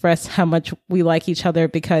express how much we like each other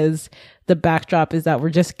because the backdrop is that we're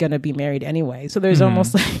just going to be married anyway. So there's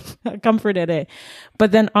almost like a comfort in it.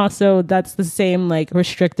 But then also that's the same like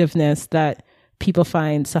restrictiveness that people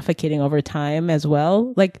find suffocating over time as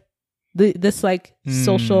well. Like, this like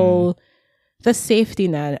social, the safety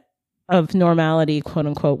net of normality, quote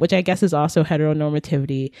unquote, which I guess is also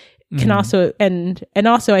heteronormativity, can also, and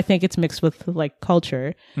also I think it's mixed with like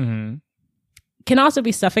culture, can also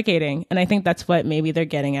be suffocating. And I think that's what maybe they're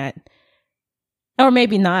getting at. Or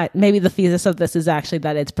maybe not. Maybe the thesis of this is actually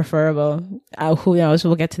that it's preferable. Who knows?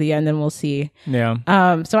 We'll get to the end and we'll see. Yeah.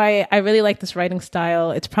 So I really like this writing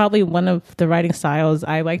style. It's probably one of the writing styles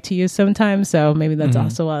I like to use sometimes. So maybe that's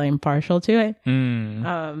also why I'm partial to it.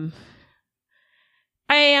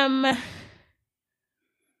 I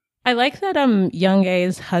like that Young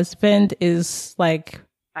A's husband is like,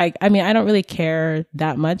 I mean, I don't really care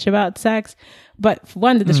that much about sex, but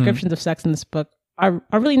one, the descriptions of sex in this book are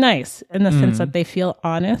really nice in the sense that they feel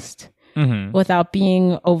honest without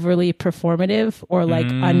being overly performative or like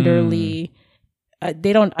underly,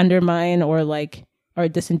 they don't undermine or like are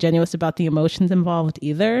disingenuous about the emotions involved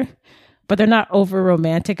either, but they're not over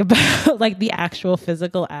romantic about like the actual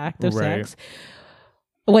physical act of sex,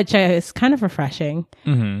 which is kind of refreshing.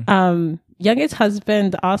 Young A's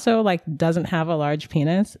husband also like doesn't have a large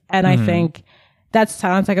penis, and I think that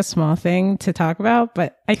sounds like a small thing to talk about,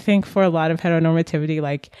 but I think for a lot of heteronormativity,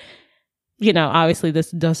 like obviously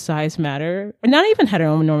this does size matter. Not even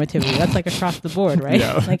heteronormativity. That's like across the board, right?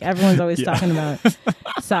 Yeah. Like everyone's always talking about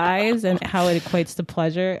size and how it equates to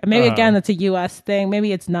pleasure. Maybe again, that's a US thing.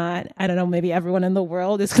 Maybe it's not. I don't know. Maybe everyone in the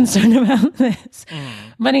world is concerned about this.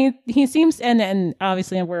 But he seems, and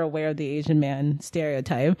obviously we're aware of the Asian man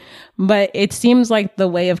stereotype, but it seems like the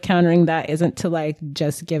way of countering that isn't to like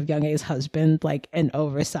just give Young A's husband like an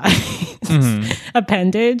oversized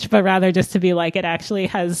appendage, but rather just to be like, it actually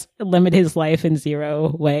has limited his life in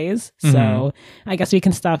zero ways. So I guess we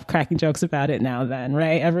can stop cracking jokes about it now then,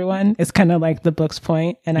 right? Everyone, it's kind of like the book's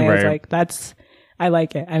point. And I was like, I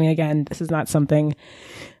like it. I mean, again, this is not something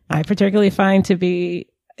I particularly find to be,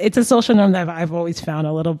 it's a social norm that I've always found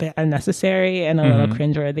a little bit unnecessary and a little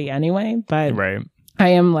cringeworthy anyway, but I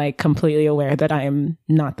am like completely aware that I am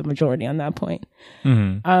not the majority on that point.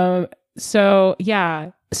 So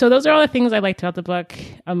yeah. So those are all the things I liked about the book.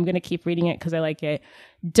 I'm going to keep reading it because I like it.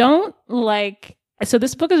 So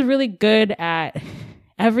this book is really good at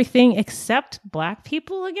everything except Black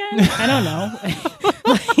people again. I don't know.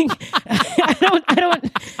 I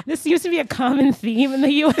don't, this seems to be a common theme in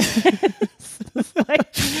the US.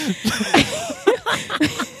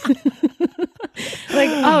 Like,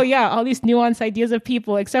 oh yeah, all these nuanced ideas of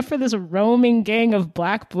people, except for this roaming gang of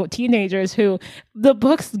Black teenagers who the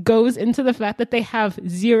book goes into the fact that they have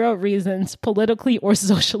zero reasons politically or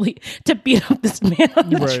socially to beat up this man on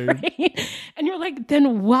the train. And you're like,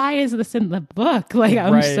 then why is this in the book? Like,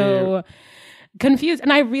 I'm so confused.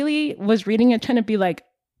 And I really was reading it trying to be like,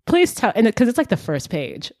 please tell, and because it's like the first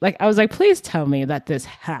page. Like, I was like, please tell me that this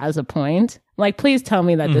has a point. Like, please tell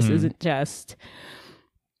me that this isn't just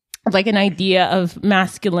like an idea of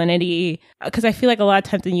masculinity, because I feel like a lot of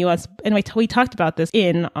times in the US, and we talked about this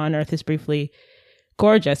in On Earth is Briefly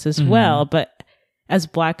Gorgeous as well, but as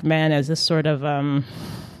Black men, as this sort of I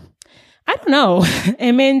don't know,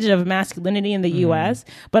 image of masculinity in the US,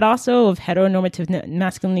 but also of heteronormative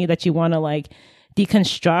masculinity that you want to like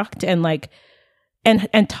deconstruct, and like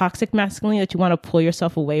and toxic masculinity that you want to pull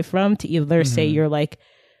yourself away from, to either say you're like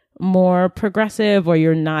more progressive or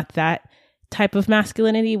you're not that type of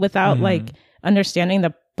masculinity, without like understanding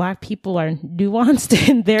that Black people are nuanced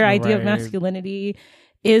and their idea of masculinity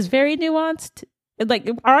is very nuanced. Like,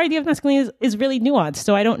 our idea of masculinity is really nuanced.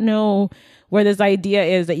 So I don't know where this idea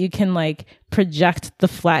is that you can like project the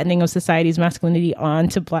flattening of society's masculinity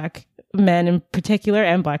onto Black men in particular,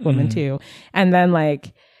 and Black women too. And then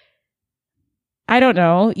like, I don't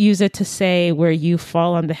know, use it to say where you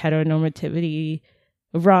fall on the heteronormativity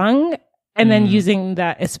rung. And then using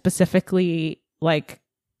that as specifically like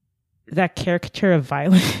that caricature of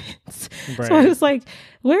violence. So I was like,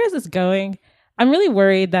 where is this going? I'm really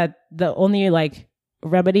worried that the only like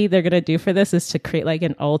remedy they're going to do for this is to create like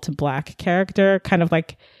an all to Black character, kind of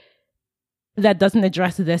like that doesn't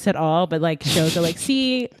address this at all, but like shows are like,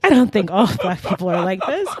 see, I don't think all Black people are like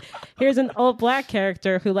this. Here's an old Black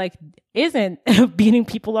character who like isn't beating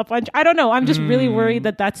people up on. I don't know. I'm just really worried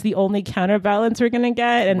that that's the only counterbalance we're gonna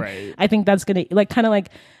get, and I think that's gonna like kind of like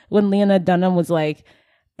when Lena Dunham was like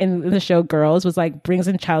in the show Girls, was like brings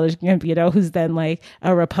in Childish Gambino, who's then like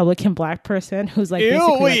a Republican Black person who's like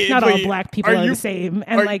basically like, not all Black people are the same,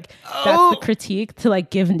 and like that's the critique to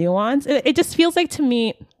like give nuance. It just feels like to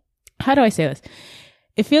me. How do I say this?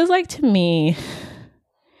 It feels like to me,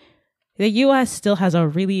 the US still has a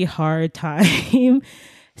really hard time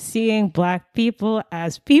seeing Black people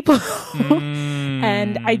as people.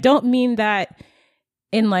 And I don't mean that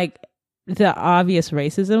in like the obvious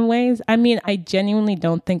racism ways. I mean, I genuinely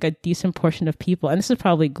don't think a decent portion of people, and this is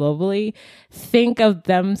probably globally, think of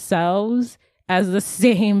themselves as the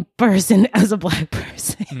same person as a Black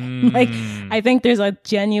person. Like, I think there's a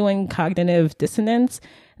genuine cognitive dissonance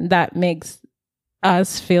that makes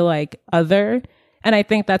us feel like other. And I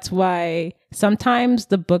think that's why sometimes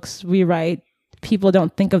the books we write, people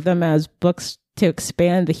don't think of them as books to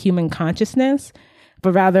expand the human consciousness,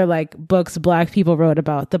 but rather like books Black people wrote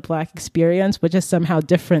about the Black experience, which is somehow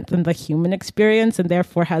different than the human experience, and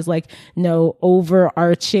therefore has like no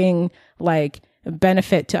overarching like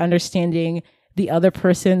benefit to understanding the other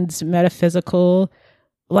person's metaphysical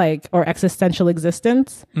like or existential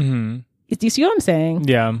existence. Do you see what I'm saying?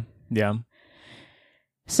 Yeah.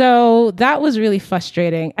 So that was really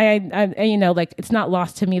frustrating. I you know, like, it's not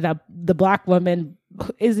lost to me that the Black woman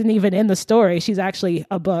isn't even in the story. She's actually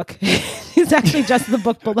a book. She's actually just the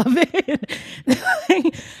book Beloved.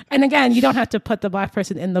 And again, you don't have to put the Black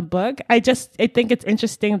person in the book. I think it's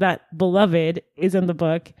interesting that Beloved is in the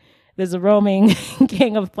book. There's a roaming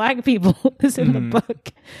gang of Black people is in the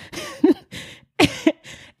book.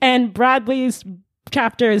 And Bradley's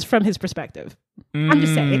chapter is from his perspective. I'm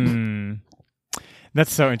just saying.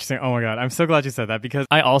 That's so interesting. Oh my God. I'm so glad you said that because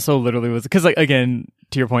I also literally was, because like, again,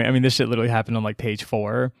 to your point, I mean, this shit literally happened on like page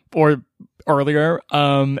 4 or earlier.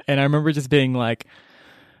 And I remember just being like,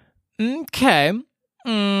 okay,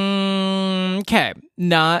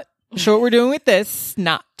 not sure what we're doing with this.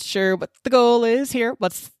 Not sure what the goal is here.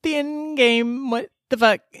 What's the end game? What the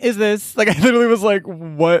fuck is this? Like, I literally was like,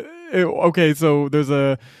 what? Okay, so there's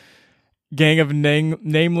a gang of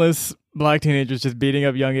nameless black teenagers just beating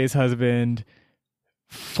up Young A's husband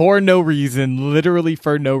for no reason, literally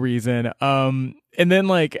for no reason. And then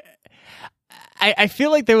like, I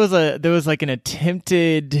feel like there was like an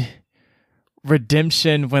attempted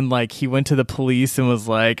redemption when like he went to the police and was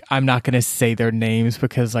like, I'm not gonna say their names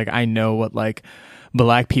because like I know what like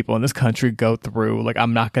black people in this country go through. Like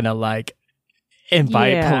I'm not gonna like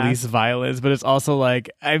invite police violence, but it's also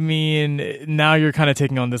like, I mean, now you're kind of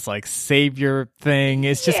taking on this like savior thing.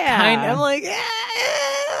 It's just kind of like,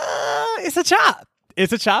 it's a chop.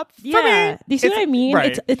 It's a chop for me. Do you see what I mean?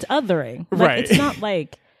 Right. It's othering. Like, Right. It's not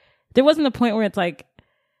like, there wasn't a point where it's like,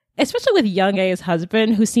 especially with Young A's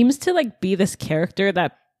husband, who seems to like be this character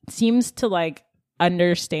that seems to like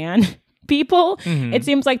understand people. Mm-hmm. It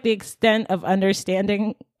seems like the extent of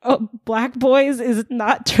understanding black boys is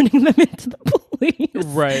not turning them into the police.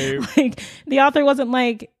 Right. Like the author wasn't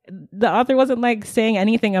like saying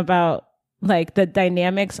anything about like the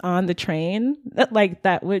dynamics on the train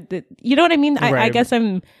that would, you know what I mean? I Right. guess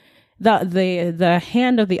the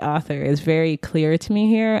hand of the author is very clear to me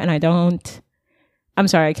here, and I'm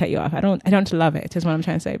sorry I cut you off. I don't love it, is what I'm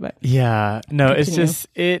trying to say, but Yeah, no, Continue. it's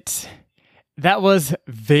just that was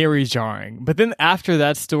very jarring. But then after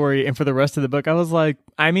that story and for the rest of the book, I was like,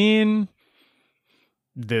 I mean,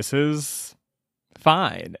 this is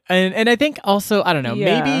fine. And I think also, I don't know,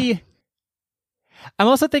 Yeah. maybe I'm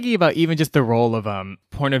also thinking about even just the role of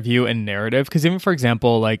point of view and narrative, because even for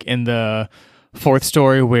example, like in the 4th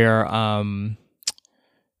story where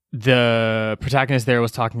the protagonist there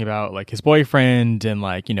was talking about like his boyfriend and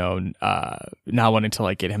like, you know, not wanting to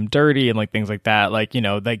like get him dirty and like things like that, like, you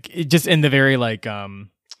know, like it just in the very like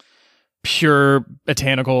pure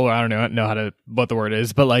botanical, or I don't know what the word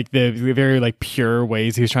is, but like the very like pure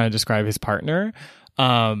ways he was trying to describe his partner.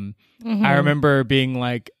 I remember being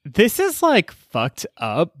like, this is like fucked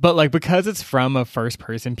up, but like because it's from a first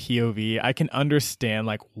person POV, I can understand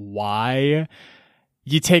like why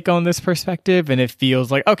you take on this perspective, and it feels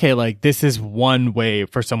like, okay, like this is one way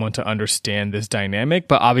for someone to understand this dynamic,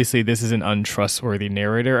 but obviously this is an untrustworthy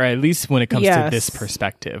narrator, or at least when it comes to this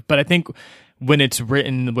perspective. But I think when it's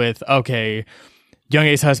written with, okay, Young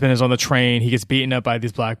A's husband is on the train, he gets beaten up by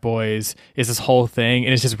these black boys, is this whole thing,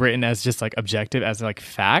 and it's just written as just like objective, as like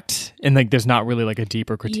fact, and like there's not really like a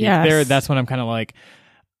deeper critique there. That's when I'm kind of like,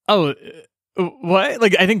 oh, what?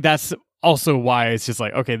 Like I think that's also why it's just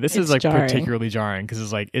like, okay, this is like jarring. particularly jarring,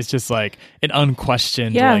 because it's just like an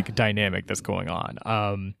unquestioned like dynamic that's going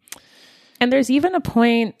on. And there's even a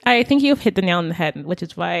point, I think you've hit the nail on the head, which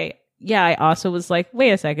is why, I also was like,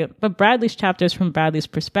 wait a second, but Bradley's chapter is from Bradley's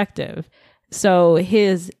perspective. So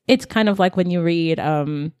it's kind of like when you read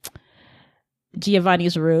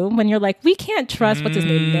Giovanni's Room, when you're like, we can't trust, what's his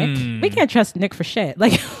name, Nick? We can't trust Nick for shit.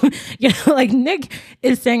 Like, you know, like Nick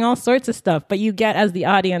is saying all sorts of stuff, but you get as the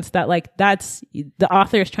audience that like, that's the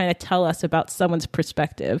author is trying to tell us about someone's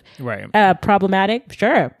perspective. Right. Problematic?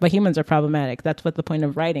 Sure. But humans are problematic. That's what the point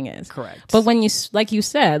of writing is. Correct. But when you, like you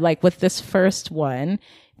said, like with this first one,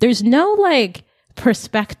 there's no like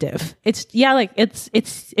perspective. It's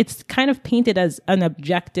kind of painted as an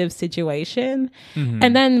objective situation.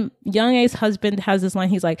 And then Young A's husband has this line,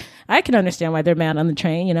 he's like, I can understand why they're mad on the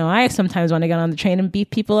train, you know, I sometimes want to get on the train and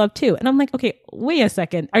beat people up too. And I'm like, okay, wait a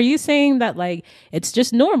second, are you saying that like it's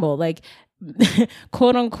just normal, like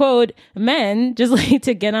quote unquote men just like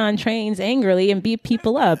to get on trains angrily and beat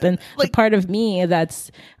people up, and like, the part of me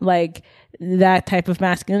that's like that type of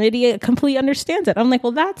masculinity completely understands it. I'm like,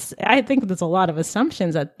 well, I think there's a lot of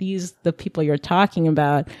assumptions that the people you're talking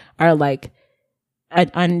about are like an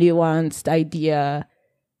unnuanced idea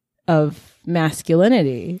of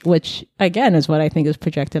masculinity, which again is what I think is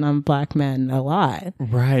projected on black men a lot.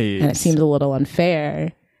 Right. And it seems a little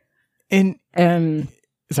unfair. And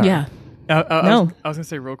sorry. Yeah. I was gonna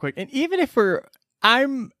say real quick, and even if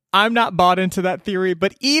I'm not bought into that theory,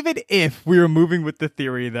 but even if we were moving with the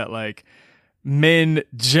theory that like men,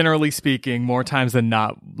 generally speaking, more times than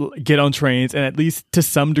not, get on trains and at least to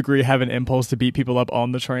some degree have an impulse to beat people up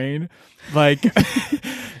on the train, like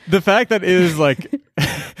the fact that it is like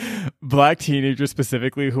Black teenagers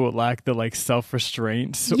specifically who would lack the like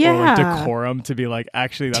self-restraint or Yeah. decorum to be like,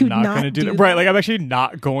 actually, To I'm not not going to do do that. Right. that. Like, I'm actually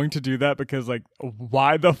not going to do that because like,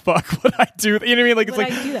 why the fuck would I do that? You know what I mean? Like, it's Would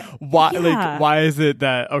like, I do that? why, Yeah. like, why is it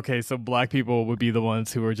that, okay, so Black people would be the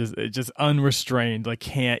ones who are just unrestrained, like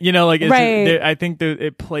can't, you know, like, it's Right. just, I think that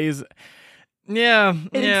it plays, yeah.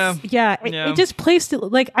 It just placed it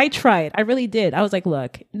like I tried. I really did. I was like,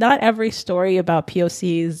 look, not every story about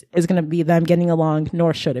POCs is going to be them getting along,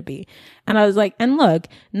 nor should it be. And I was like, and look,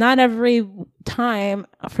 not every time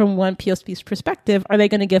from one POC's perspective are they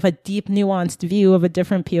going to give a deep, nuanced view of a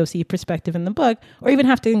different POC perspective in the book, or even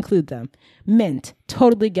have to include them. Mint,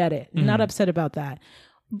 totally get it. Not upset about that.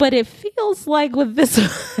 But it feels like with this,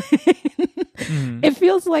 it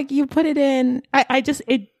feels like you put it in.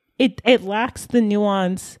 It lacks the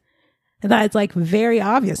nuance that is like very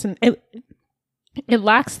obvious, and it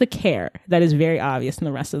lacks the care that is very obvious in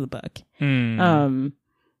the rest of the book. And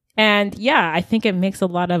yeah, I think it makes a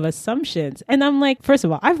lot of assumptions. And I'm like, first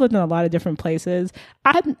of all, I've lived in a lot of different places.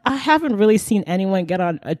 I haven't really seen anyone get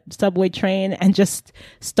on a subway train and just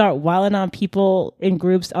start wilding on people in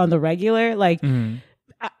groups on the regular. Like,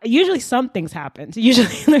 usually something's happened. Usually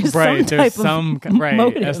there's some type of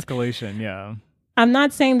motive. Escalation. Yeah. I'm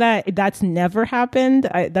not saying that that's never happened.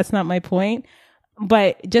 That's not my point.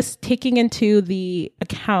 But just taking into the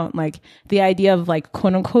account, like the idea of like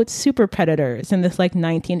quote unquote super predators and this like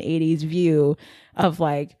 1980s view of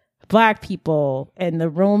like Black people and the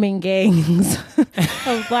roaming gangs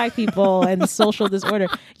of Black people and social disorder.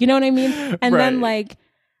 You know what I mean? And then like,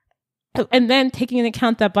 and then taking into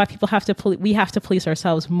account that Black people we have to police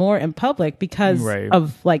ourselves more in public because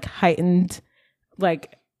of like heightened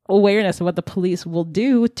like awareness of what the police will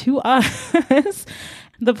do to us.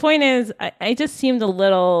 The point is, I just seemed a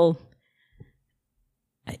little.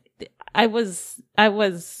 I don't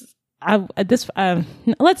know.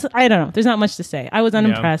 There's not much to say. I was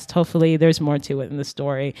unimpressed. Hopefully, there's more to it in the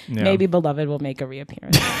story. Yeah. Maybe Beloved will make a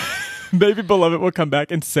reappearance. Maybe Beloved will come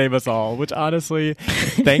back and save us all. Which honestly,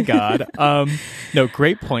 thank God. No,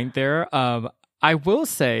 great point there. I will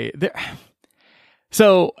say there.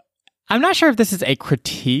 So. I'm not sure if this is a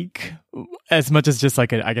critique as much as just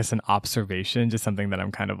like I guess an observation, just something that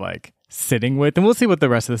I'm kind of like sitting with, and we'll see what the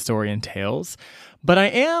rest of the story entails. But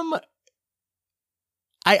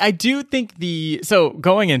I do think so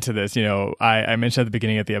going into this, you know, I mentioned at the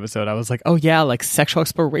beginning of the episode, I was like, oh yeah, like sexual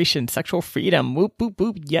exploration, sexual freedom, whoop, whoop,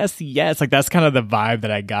 whoop, yes. Like that's kind of the vibe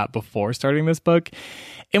that I got before starting this book.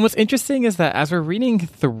 And what's interesting is that as we're reading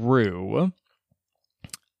through,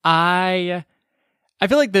 I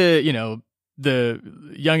feel like the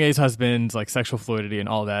young A's husband's like sexual fluidity and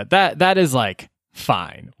all that is like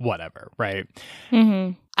fine, whatever, right?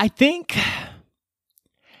 Mm-hmm. I think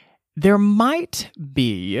there might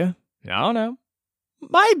be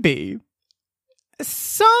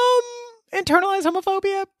some internalized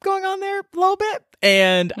homophobia going on there a little bit.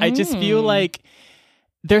 And I just feel like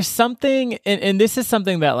there's something, and this is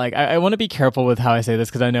something that like I want to be careful with how I say this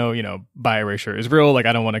because I know, you know, bi erasure is real. Like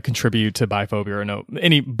I don't want to contribute to biphobia or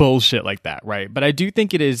any bullshit like that, right? But I do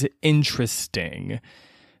think it is interesting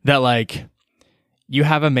that like you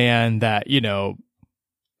have a man that, you know,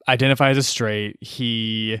 identifies as straight.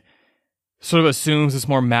 He sort of assumes this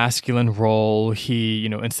more masculine role. He, you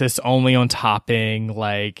know, insists only on topping.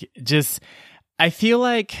 Like just, I feel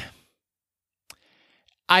like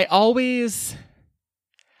I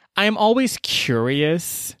am always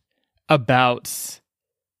curious about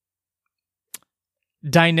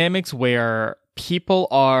dynamics where people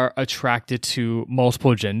are attracted to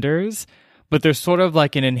multiple genders, but there's sort of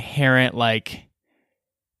like an inherent like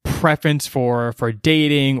preference for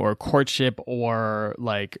dating or courtship or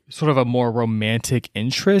like sort of a more romantic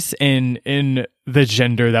interest in the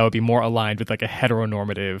gender that would be more aligned with like a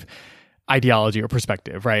heteronormative ideology or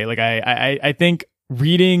perspective, right? Like I think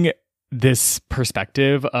reading this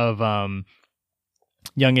perspective of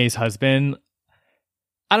young A's husband,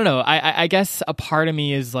 I don't know. I guess a part of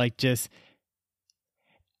me is like just,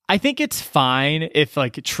 I think it's fine if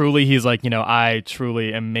like truly he's like, you know, I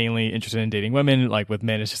truly am mainly interested in dating women. Like with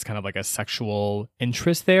men, it's just kind of like a sexual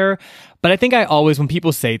interest there. But I think I always, when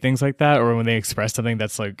people say things like that or when they express something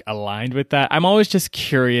that's like aligned with that, I'm always just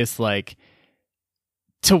curious, like,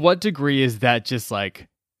 to what degree is that just like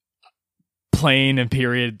plain and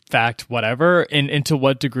period fact, whatever, and to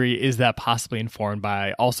what degree is that possibly informed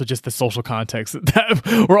by also just the social context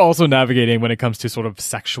that we're also navigating when it comes to sort of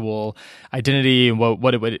sexual identity and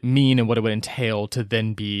what it would mean and what it would entail to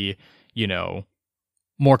then be, you know,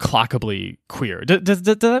 more clockably queer. Does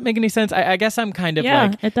that make any sense? I guess I'm kind of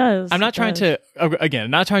like, it does. I'm not trying to,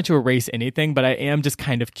 again, not trying to erase anything, but I am just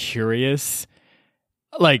kind of curious,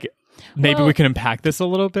 like, maybe we can unpack this a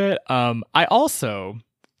little bit. I also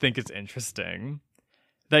think it's interesting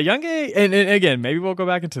that Young A, and again, maybe we'll go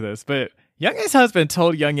back into this, but Young A's husband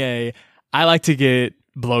told Young A, I like to get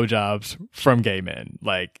blowjobs from gay men.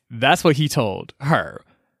 Like, that's what he told her.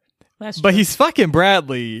 But he's fucking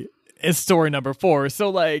Bradley in story number 4. So,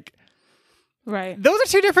 like, right. Those are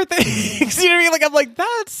two different things. You know what I mean? Like, I'm like,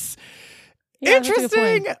 that's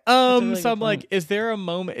interesting. So I'm like, is there a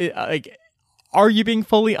moment, like, are you being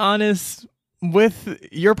fully honest with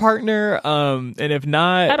your partner? And if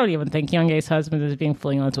not, I don't even think Young A's husband is being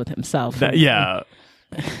fully honest with himself. Yeah.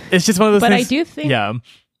 It's just one of those but things. I do think, yeah.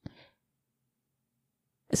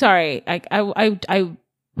 Sorry, I'll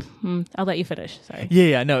let you finish. Sorry.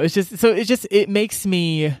 Yeah, no, it's just, so it makes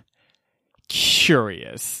me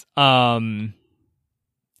curious, to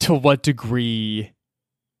what degree,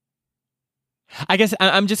 I guess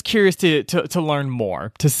I'm just curious to learn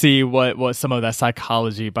more, to see what some of that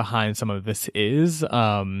psychology behind some of this is,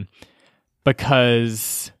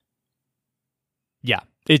 because, yeah,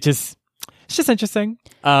 it's just interesting.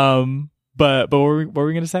 But what were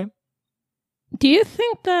we going to say? Do you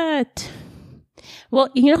think that, well,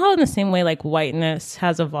 you know how in the same way, like, whiteness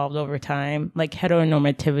has evolved over time, like,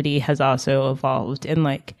 heteronormativity has also evolved and,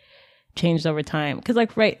 like, changed over time? Because,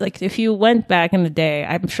 like, right, like, if you went back in the day,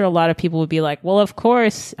 I'm sure a lot of people would be like, well, of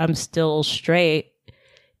course I'm still straight,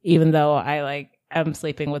 even though I'm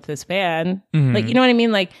sleeping with this man. Mm-hmm. Like, you know what I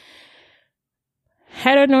mean? Like,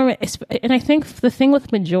 heteronormative, and I think the thing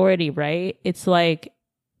with majority, right, it's like,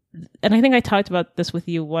 and I think I talked about this with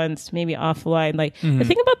you once, maybe offline, like, the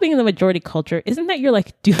thing about being in the majority culture isn't that you're,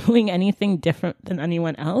 like, doing anything different than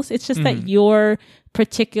anyone else. It's just that your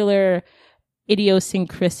particular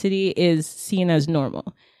idiosyncrasy is seen as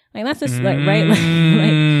normal. Like, that's just, like,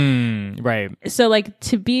 right? Right. So, like,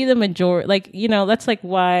 to be the majority, like, you know, that's, like,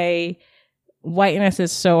 why whiteness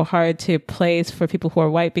is so hard to place for people who are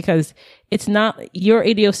white, because it's not, your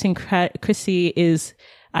idiosyncrasy is,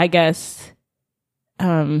 I guess,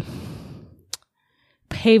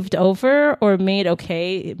 paved over or made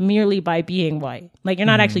okay merely by being white. Like, you're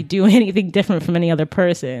not actually doing anything different from any other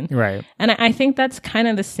person. Right. And I think that's kind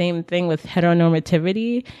of the same thing with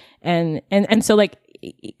heteronormativity. And so, like,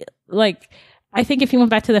 I think if you went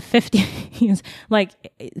back to the 50s, like,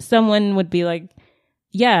 someone would be like,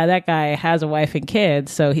 yeah, that guy has a wife and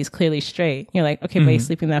kids, so he's clearly straight. You're like, okay, but he's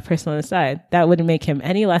sleeping with that person on the side. That wouldn't make him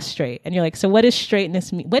any less straight. And you're like, so what does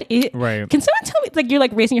straightness mean? What is, right. Can someone tell me, like, you're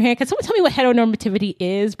like raising your hand, can someone tell me what heteronormativity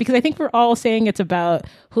is? Because I think we're all saying it's about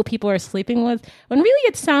who people are sleeping with, when really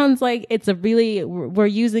it sounds like it's we're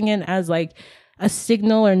using it as, like, a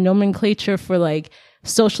signal or nomenclature for, like,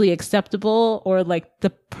 socially acceptable, or, like, the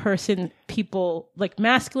person, people, like,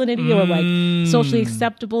 masculinity, or, like, socially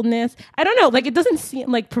acceptableness. I don't know. Like, it doesn't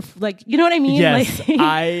seem like, you know what I mean? Yes,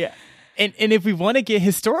 like, and if we want to get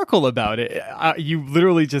historical about it, you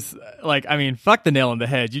literally just, like, I mean, fuck the nail on the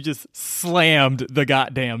head. You just slammed the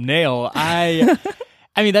goddamn nail. I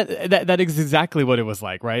mean, that is exactly what it was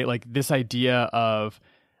like, right? Like, this idea of,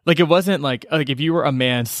 like, it wasn't like if you were a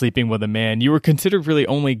man sleeping with a man, you were considered really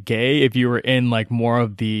only gay if you were in, like, more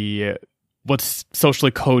of the, what's socially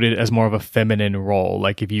coded as more of a feminine role.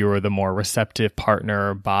 Like, if you were the more receptive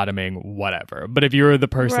partner, bottoming, whatever. But if you were the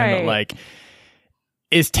person that, like,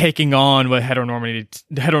 is taking on what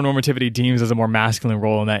heteronormativity deems as a more masculine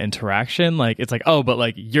role in that interaction, like, it's like, oh, but,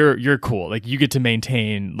 like, you're cool. Like, you get to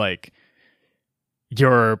maintain, like,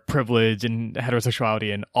 your privilege and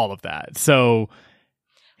heterosexuality and all of that. So,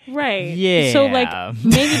 right. Yeah. So, like,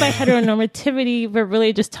 maybe by heteronormativity, we're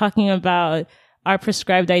really just talking about our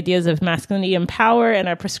prescribed ideas of masculinity and power, and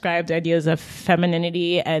our prescribed ideas of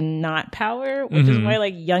femininity and not power, which is why,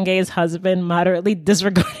 like, Young A's husband moderately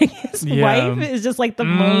disregarding his wife is just, like, the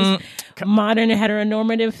most modern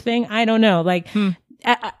heteronormative thing. I don't know. Like,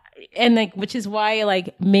 and, like, which is why,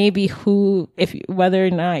 like, maybe whether or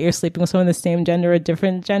not you're sleeping with someone of the same gender or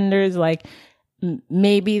different genders, like,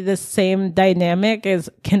 maybe the same dynamic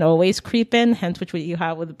can always creep in, hence what you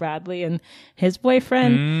have with Bradley and his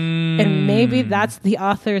boyfriend. And maybe that's the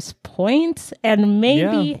author's point, and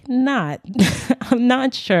maybe not. I'm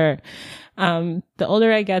not sure. The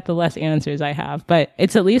older I get, the less answers I have, but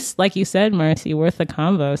it's at least, like you said, Marcy, worth the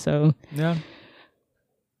convo. So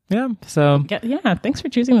so thanks for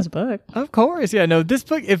choosing this book. Of course. Yeah, no, this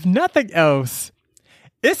book, if nothing else,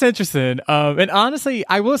 it's interesting. And honestly,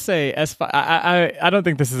 I will say, I don't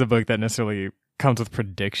think this is a book that necessarily comes with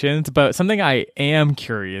predictions, but something I am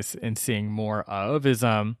curious in seeing more of is,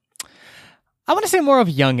 I I want to say more of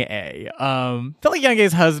Young A. Feel like Young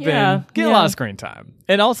A's husband getting a lot of screen time.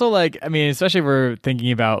 And also, like, I mean, especially if we're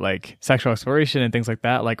thinking about like sexual exploration and things like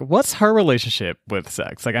that, like what's her relationship with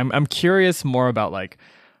sex? Like I'm curious more about like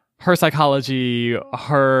her psychology,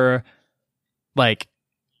 her like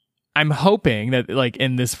I'm hoping that like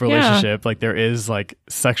in this relationship, like there is like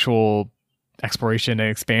sexual exploration and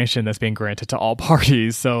expansion that's being granted to all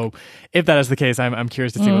parties. So if that is the case, I'm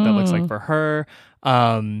curious to see what that looks like for her.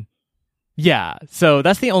 Yeah, so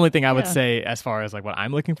that's the only thing I would say as far as like what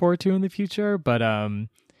I'm looking forward to in the future. But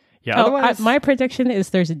otherwise, my prediction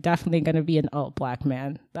is there's definitely going to be an alt black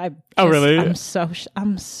man. Really? I'm so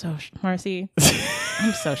Marcy.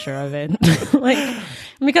 I'm so sure of it. Like,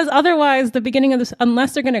 because otherwise, the beginning of this,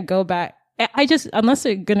 unless they're going to go back. Unless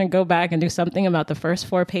they're going to go back and do something about the first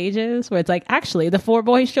 4 pages where it's like, actually, the 4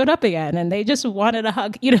 boys showed up again and they just wanted a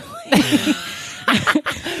hug, you know?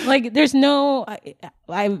 Like, there's no,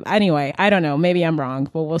 anyway, I don't know. Maybe I'm wrong,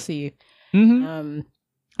 but we'll see. Mm-hmm.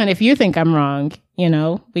 And if you think I'm wrong, you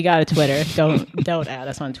know, we got a Twitter. Don't add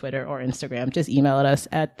us on Twitter or Instagram. Just email us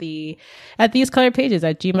at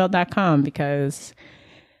thesecoloredpages@gmail.com because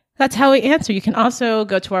that's how we answer. You can also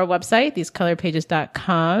go to our website,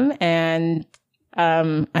 thesecoloredpages.com, and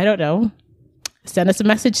I don't know, send us a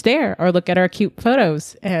message there or look at our cute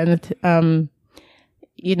photos and,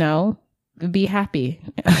 you know, be happy.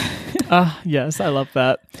 Yes, I love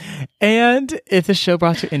that. And if the show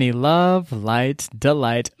brought you any love, light,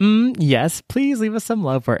 delight, yes, please leave us some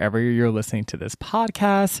love wherever you're listening to this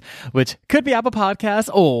podcast, which could be Apple Podcasts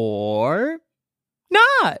or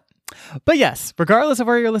not. But yes, regardless of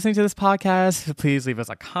where you're listening to this podcast, please leave us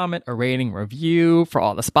a comment, a rating, review. For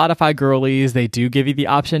all the Spotify girlies, they do give you the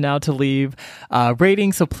option now to leave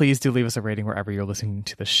ratings. So please do leave us a rating wherever you're listening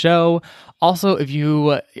to the show. Also, if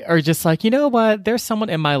you are just like, you know what, there's someone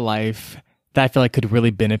in my life that I feel like could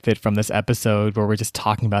really benefit from this episode where we're just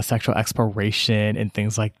talking about sexual exploration and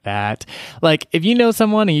things like that. Like, if you know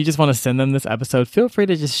someone and you just want to send them this episode, feel free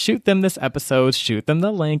to just shoot them this episode, shoot them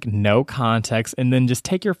the link, no context, and then just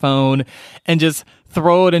take your phone and just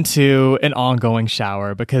throw it into an ongoing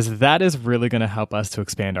shower because that is really going to help us to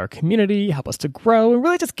expand our community, help us to grow, and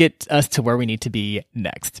really just get us to where we need to be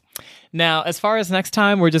next. Now, as far as next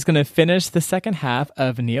time, we're just going to finish the second half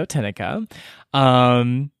of Neotenica.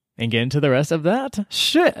 And get into the rest of that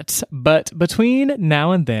shit. But between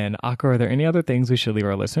now and then, Aqua, are there any other things we should leave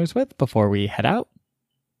our listeners with before we head out?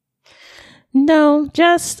 No,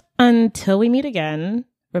 just until we meet again,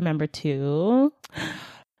 remember to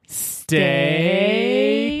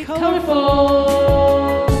stay colorful.